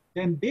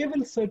 then they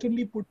will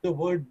certainly put the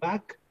word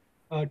back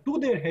to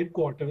their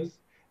headquarters.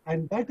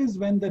 And that is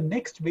when the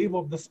next wave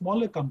of the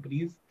smaller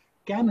companies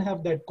can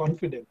have that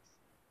confidence,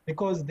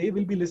 because they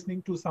will be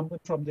listening to someone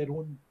from their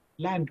own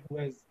land who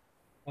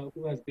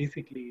has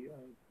basically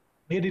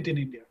made it in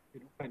India, you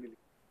know, finally.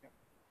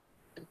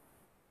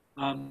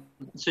 Yeah.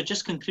 So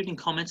just concluding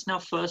comments now.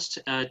 First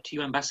to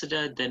you,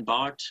 Ambassador, then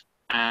Bart,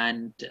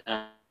 and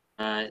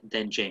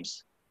then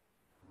James.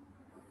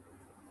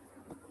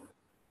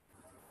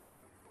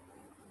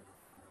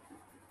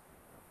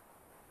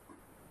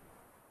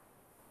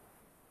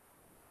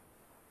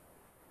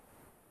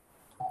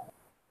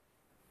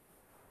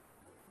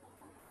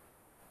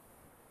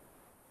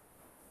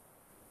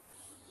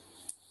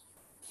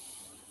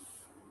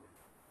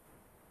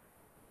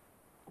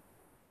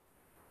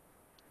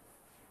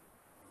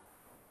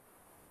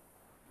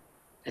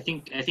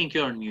 think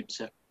you're on mute,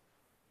 sir.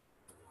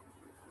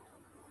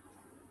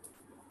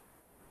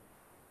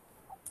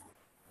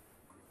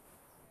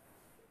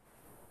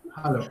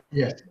 Hello.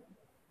 Yes.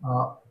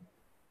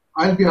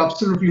 I'll be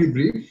absolutely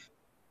brief.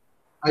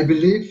 I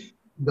believe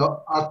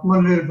the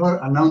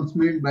Atmanirbhar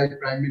announcement by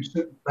Prime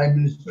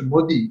Minister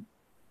Modi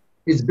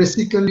is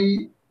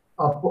basically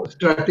a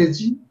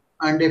strategy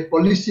and a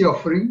policy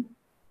offering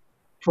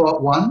for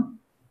one,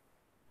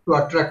 to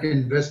attract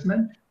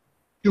investment,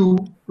 two,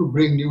 to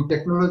bring new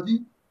technology,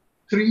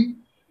 three,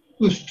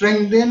 to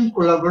strengthen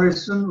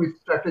collaboration with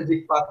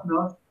strategic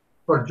partners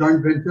for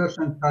joint ventures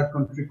and third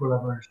country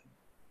collaboration.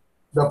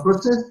 The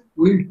process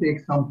will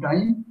take some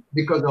time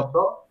because of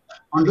the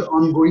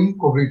ongoing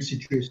COVID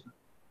situation.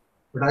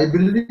 But I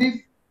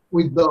believe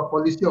with the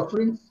policy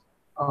offerings,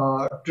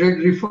 trade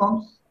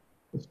reforms,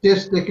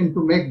 steps taken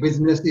to make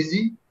business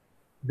easy,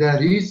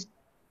 there is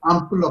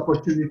ample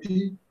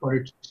opportunity for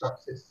its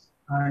success.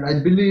 And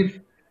I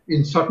believe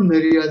in certain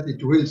areas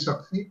it will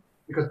succeed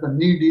because the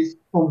need is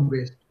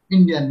home-based.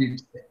 India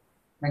needs them.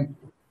 Thank you.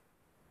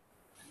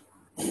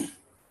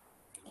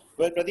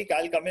 Well, Pratik,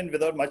 I'll come in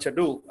without much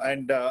ado.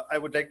 And I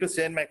would like to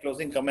say in my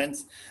closing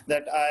comments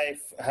that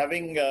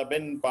having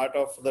been part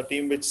of the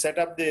team which set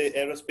up the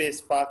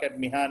aerospace park at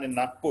Mihan in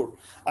Nagpur,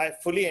 I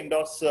fully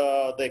endorse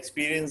the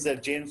experience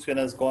that James Quinn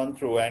has gone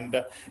through.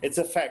 And it's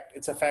a fact.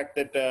 It's a fact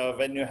that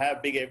when you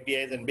have big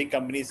FDIs and big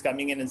companies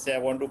coming in and say, I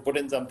want to put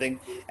in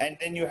something, and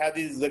then you have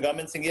the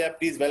government saying, yeah,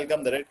 please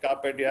welcome the red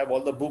carpet, you have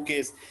all the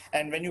bouquets.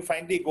 And when you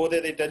finally go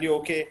there, they tell you,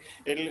 okay,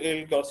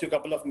 it'll cost you a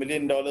couple of $1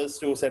 million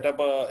to set up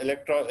a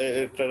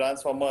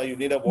transformer, you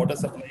need a water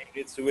supply,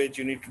 you need sewage,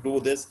 you need to do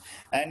this,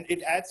 and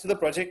it adds to the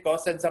project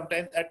cost and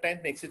sometimes at times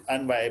makes it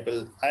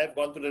unviable. I have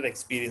gone through that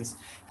experience.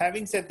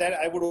 Having said that,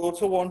 I would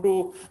also want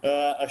to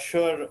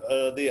assure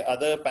the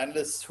other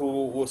panelists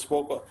who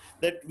spoke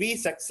that we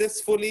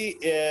successfully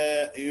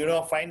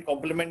find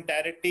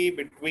complementarity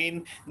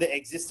between the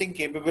existing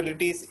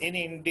capabilities in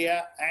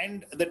India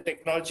and the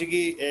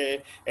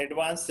technology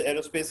advanced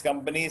aerospace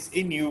companies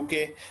in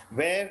UK,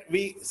 where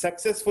we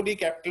successfully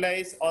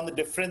capitalize on the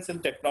difference in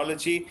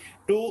technology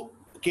to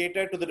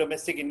cater to the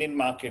domestic Indian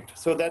market.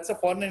 So that's a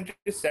foreign entry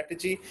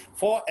strategy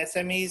for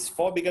SMEs,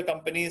 for bigger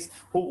companies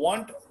who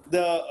want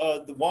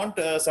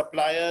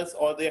suppliers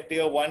or their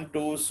tier 1,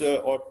 2s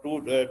or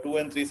 2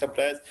 and 3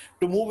 suppliers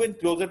to move in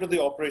closer to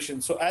the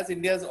operation. So as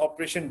India's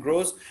operation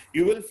grows,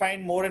 you will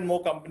find more and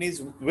more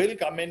companies will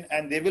come in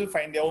and they will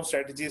find their own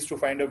strategies to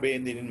find a way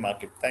in the Indian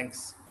market.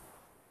 Thanks.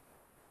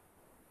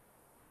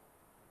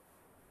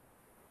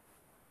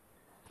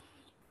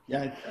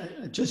 Yeah,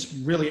 I just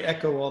really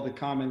echo all the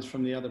comments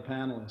from the other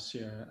panelists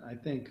here. I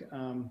think,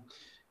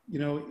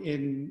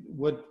 in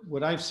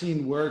what I've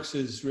seen works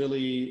is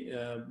really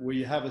where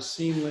you have a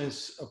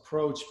seamless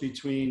approach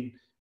between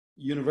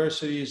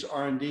universities,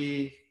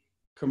 R&D,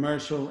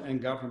 commercial,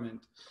 and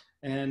government.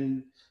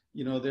 And,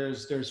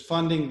 there's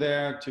funding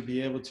there to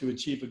be able to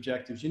achieve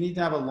objectives. You need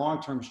to have a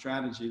long-term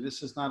strategy.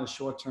 This is not a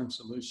short-term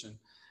solution.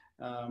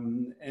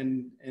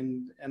 And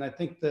I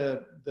think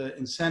the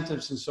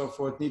incentives and so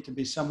forth need to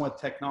be somewhat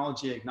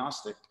technology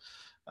agnostic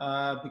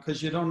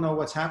because you don't know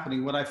what's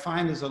happening. What I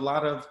find is a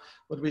lot of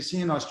what we see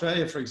in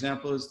Australia, for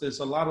example, is there's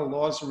a lot of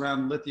laws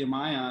around lithium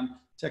ion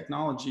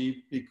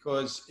technology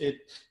because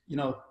it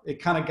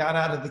kind of got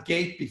out of the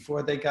gate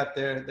before they got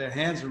their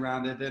hands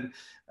around it. And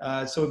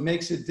so it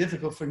makes it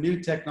difficult for new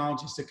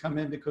technologies to come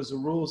in because the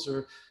rules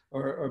are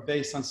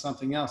based on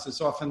something else.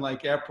 It's often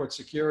like airport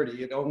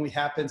security. It only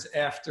happens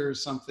after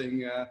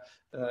something,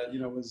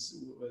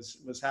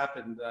 was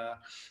happened.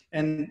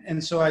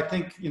 And so I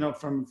think,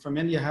 from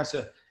India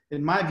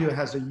in my view,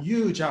 has a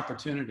huge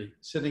opportunity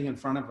sitting in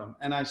front of them.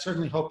 And I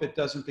certainly hope it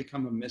doesn't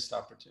become a missed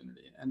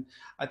opportunity. And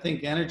I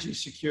think energy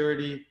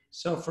security,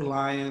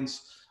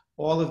 self-reliance,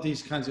 all of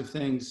these kinds of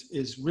things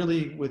is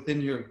really within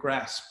your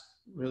grasp,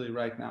 really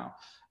right now.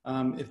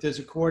 If there's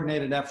a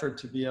coordinated effort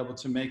to be able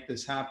to make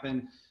this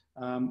happen,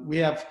 I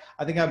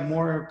think I have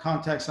more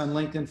contacts on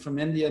LinkedIn from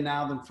India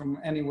now than from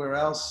anywhere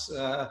else.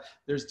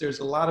 There's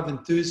a lot of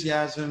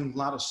enthusiasm, a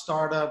lot of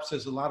startups,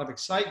 there's a lot of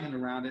excitement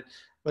around it,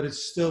 but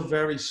it's still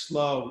very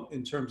slow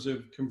in terms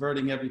of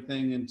converting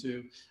everything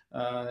into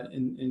a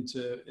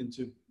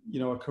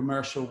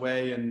commercial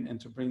way and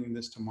to bringing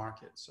this to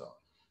market. So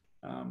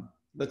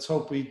let's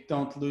hope we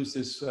don't lose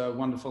this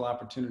wonderful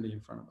opportunity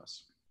in front of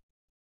us.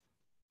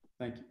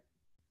 Thank you.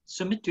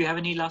 Sumit, do you have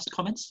any last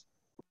comments?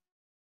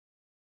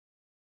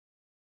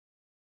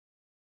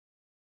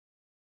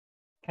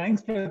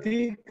 Thanks,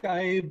 Pratik.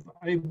 I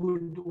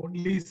would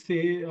only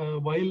say,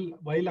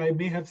 while I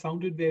may have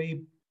sounded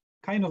very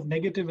kind of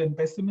negative and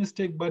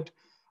pessimistic, but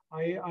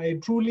I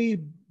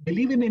truly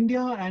believe in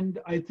India, and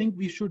I think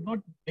we should not,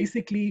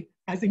 basically,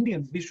 as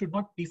Indians, we should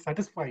not be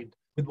satisfied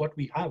with what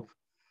we have.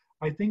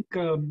 I think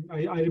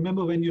I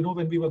remember when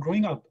we were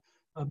growing up,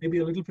 maybe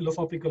a little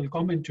philosophical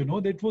comment,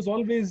 that it was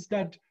always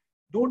that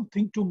don't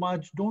think too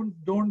much, don't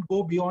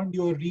go beyond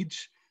your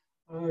reach.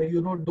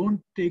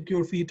 Don't take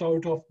your feet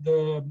out of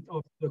the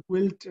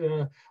quilt.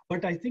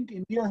 But I think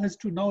India has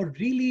to now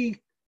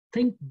really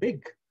think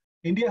big.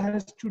 India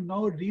has to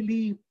now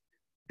really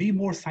be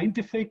more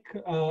scientific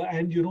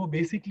and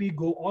basically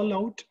go all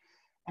out.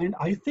 And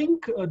I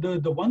think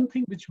the one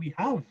thing which we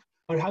have,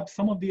 perhaps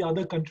some of the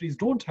other countries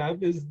don't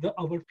have, is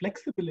our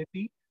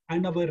flexibility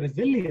and our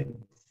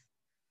resilience.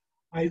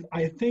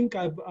 I think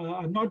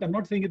I'm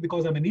not saying it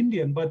because I'm an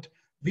Indian, but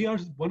we are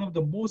one of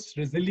the most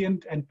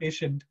resilient and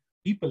patient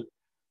people.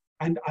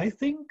 And I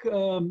think,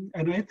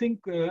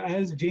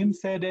 as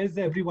James said, as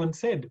everyone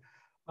said,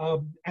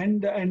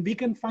 and we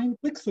can find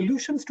quick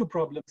solutions to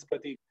problems,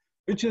 Pratik,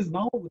 which is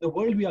now the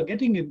world we are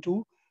getting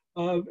into.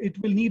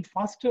 It will need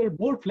faster,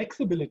 more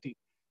flexibility.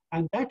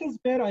 And that is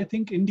where I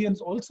think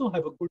Indians also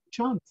have a good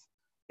chance,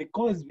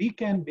 because we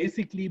can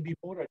basically be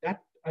more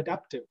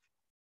adaptive.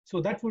 So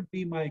that would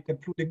be my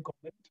concluding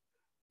comment,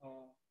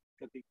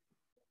 Pratik.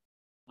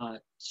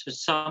 So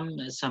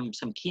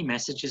some key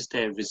messages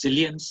there.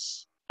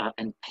 Resilience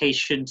and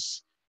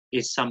patience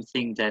is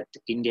something that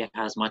India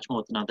has much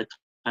more than other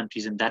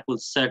countries, and that will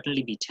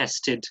certainly be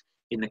tested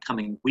in the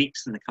coming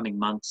weeks, in the coming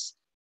months.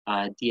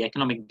 The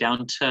economic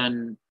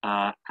downturn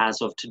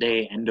as of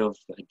today, end of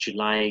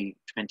July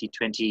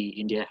 2020,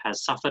 India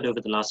has suffered over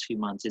the last few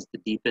months is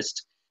the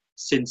deepest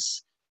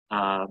since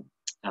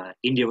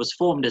India was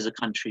formed as a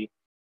country.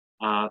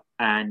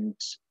 And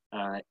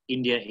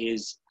India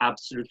is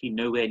absolutely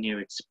nowhere near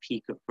its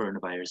peak of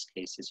coronavirus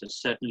cases. So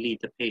certainly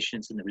the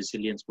patience and the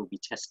resilience will be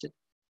tested.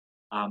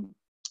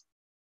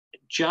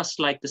 Just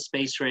like the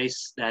space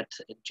race that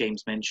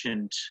James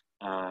mentioned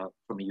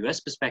from a US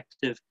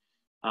perspective,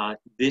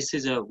 this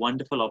is a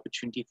wonderful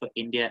opportunity for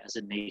India as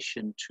a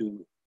nation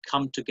to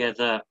come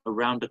together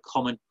around a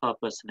common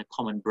purpose and a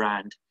common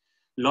brand.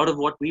 A lot of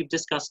what we've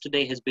discussed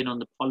today has been on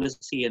the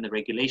policy and the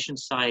regulation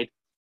side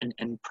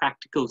and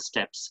practical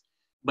steps,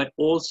 but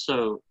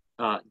also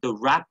the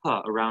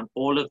wrapper around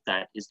all of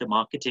that is the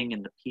marketing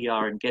and the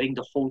PR and getting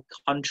the whole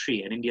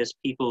country and India's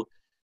people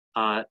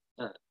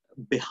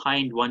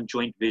behind one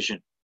joint vision,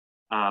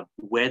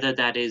 whether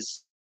that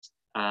is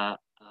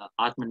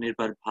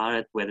Atmanirbhar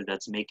Bharat, whether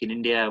that's Make in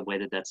India,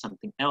 whether that's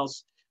something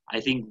else. I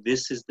think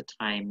this is the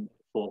time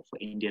for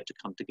India to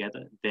come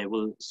together. There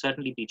will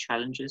certainly be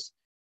challenges.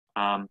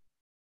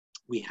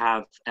 We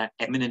have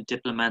eminent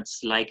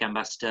diplomats like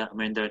Ambassador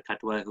Narendra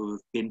Modi who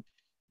have been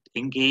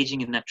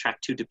engaging in that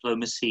track 2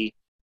 diplomacy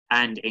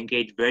and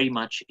engaged very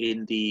much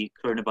in the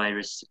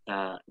coronavirus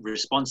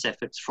response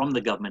efforts from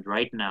the government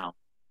right now,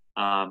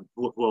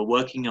 who are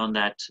working on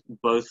that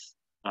both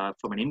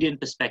from an Indian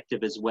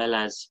perspective as well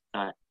as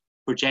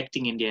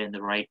projecting India in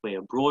the right way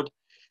abroad.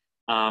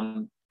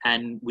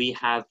 And we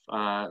have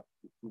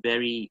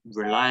very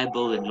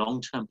reliable and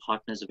long-term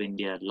partners of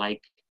India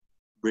like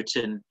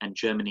Britain and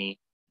Germany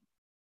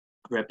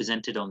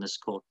represented on this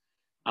call.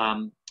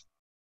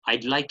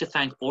 I'd like to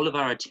thank all of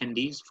our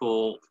attendees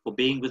for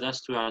being with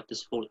us throughout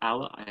this whole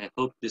hour. I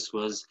hope this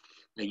was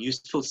a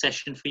useful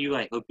session for you.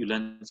 I hope you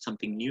learned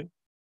something new.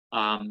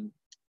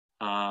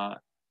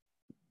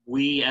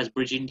 We as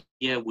Bridge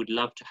India would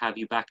love to have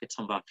you back at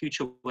some of our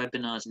future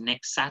webinars.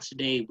 Next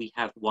Saturday, we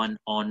have one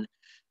on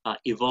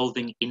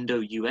evolving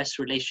Indo-US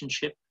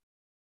relationship,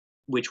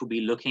 which will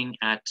be looking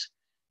at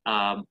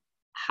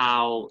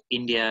how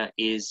India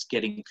is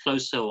getting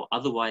closer or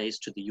otherwise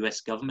to the US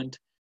government.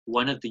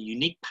 One of the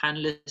unique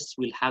panelists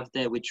we'll have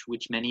there, which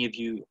many of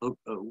you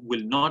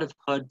will not have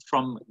heard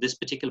from this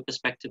particular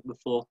perspective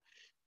before,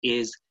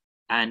 is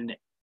an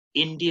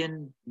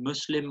Indian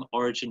Muslim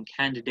origin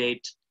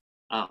candidate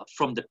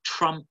from the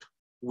Trump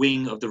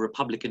wing of the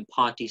Republican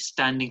Party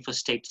standing for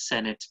state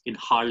senate in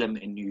Harlem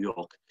in New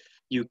York.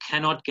 You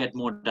cannot get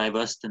more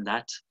diverse than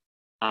that.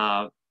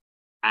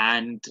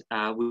 And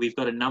we've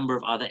got a number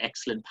of other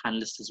excellent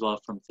panelists as well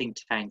from think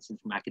tanks and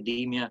from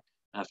academia,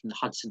 from the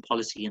Hudson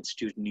Policy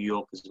Institute in New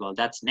York as well.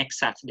 That's next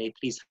Saturday.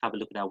 Please have a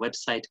look at our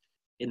website.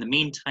 In the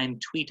meantime,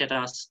 tweet at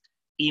us,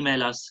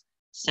 email us,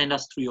 send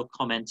us through your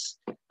comments.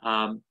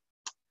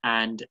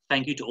 And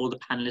thank you to all the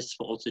panelists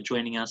for also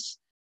joining us.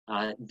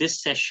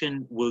 This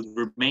session will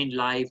remain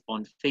live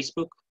on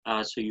Facebook.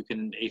 So you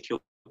can, if your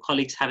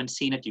colleagues haven't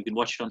seen it, you can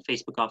watch it on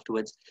Facebook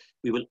afterwards.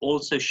 We will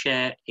also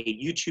share a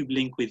YouTube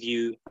link with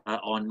you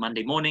on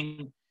Monday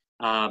morning.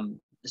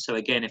 So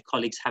again, if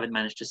colleagues haven't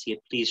managed to see it,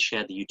 please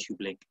share the YouTube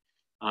link.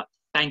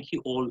 Thank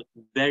you all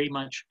very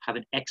much. Have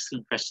an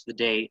excellent rest of the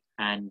day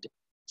and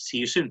see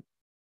you soon.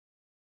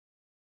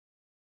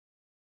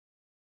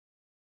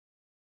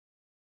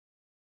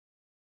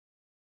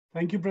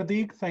 Thank you,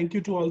 Pratik. Thank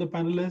you to all the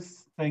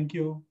panelists. Thank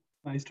you.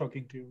 Nice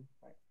talking to you.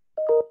 Bye.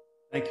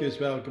 Thank you as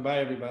well. Goodbye,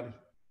 everybody.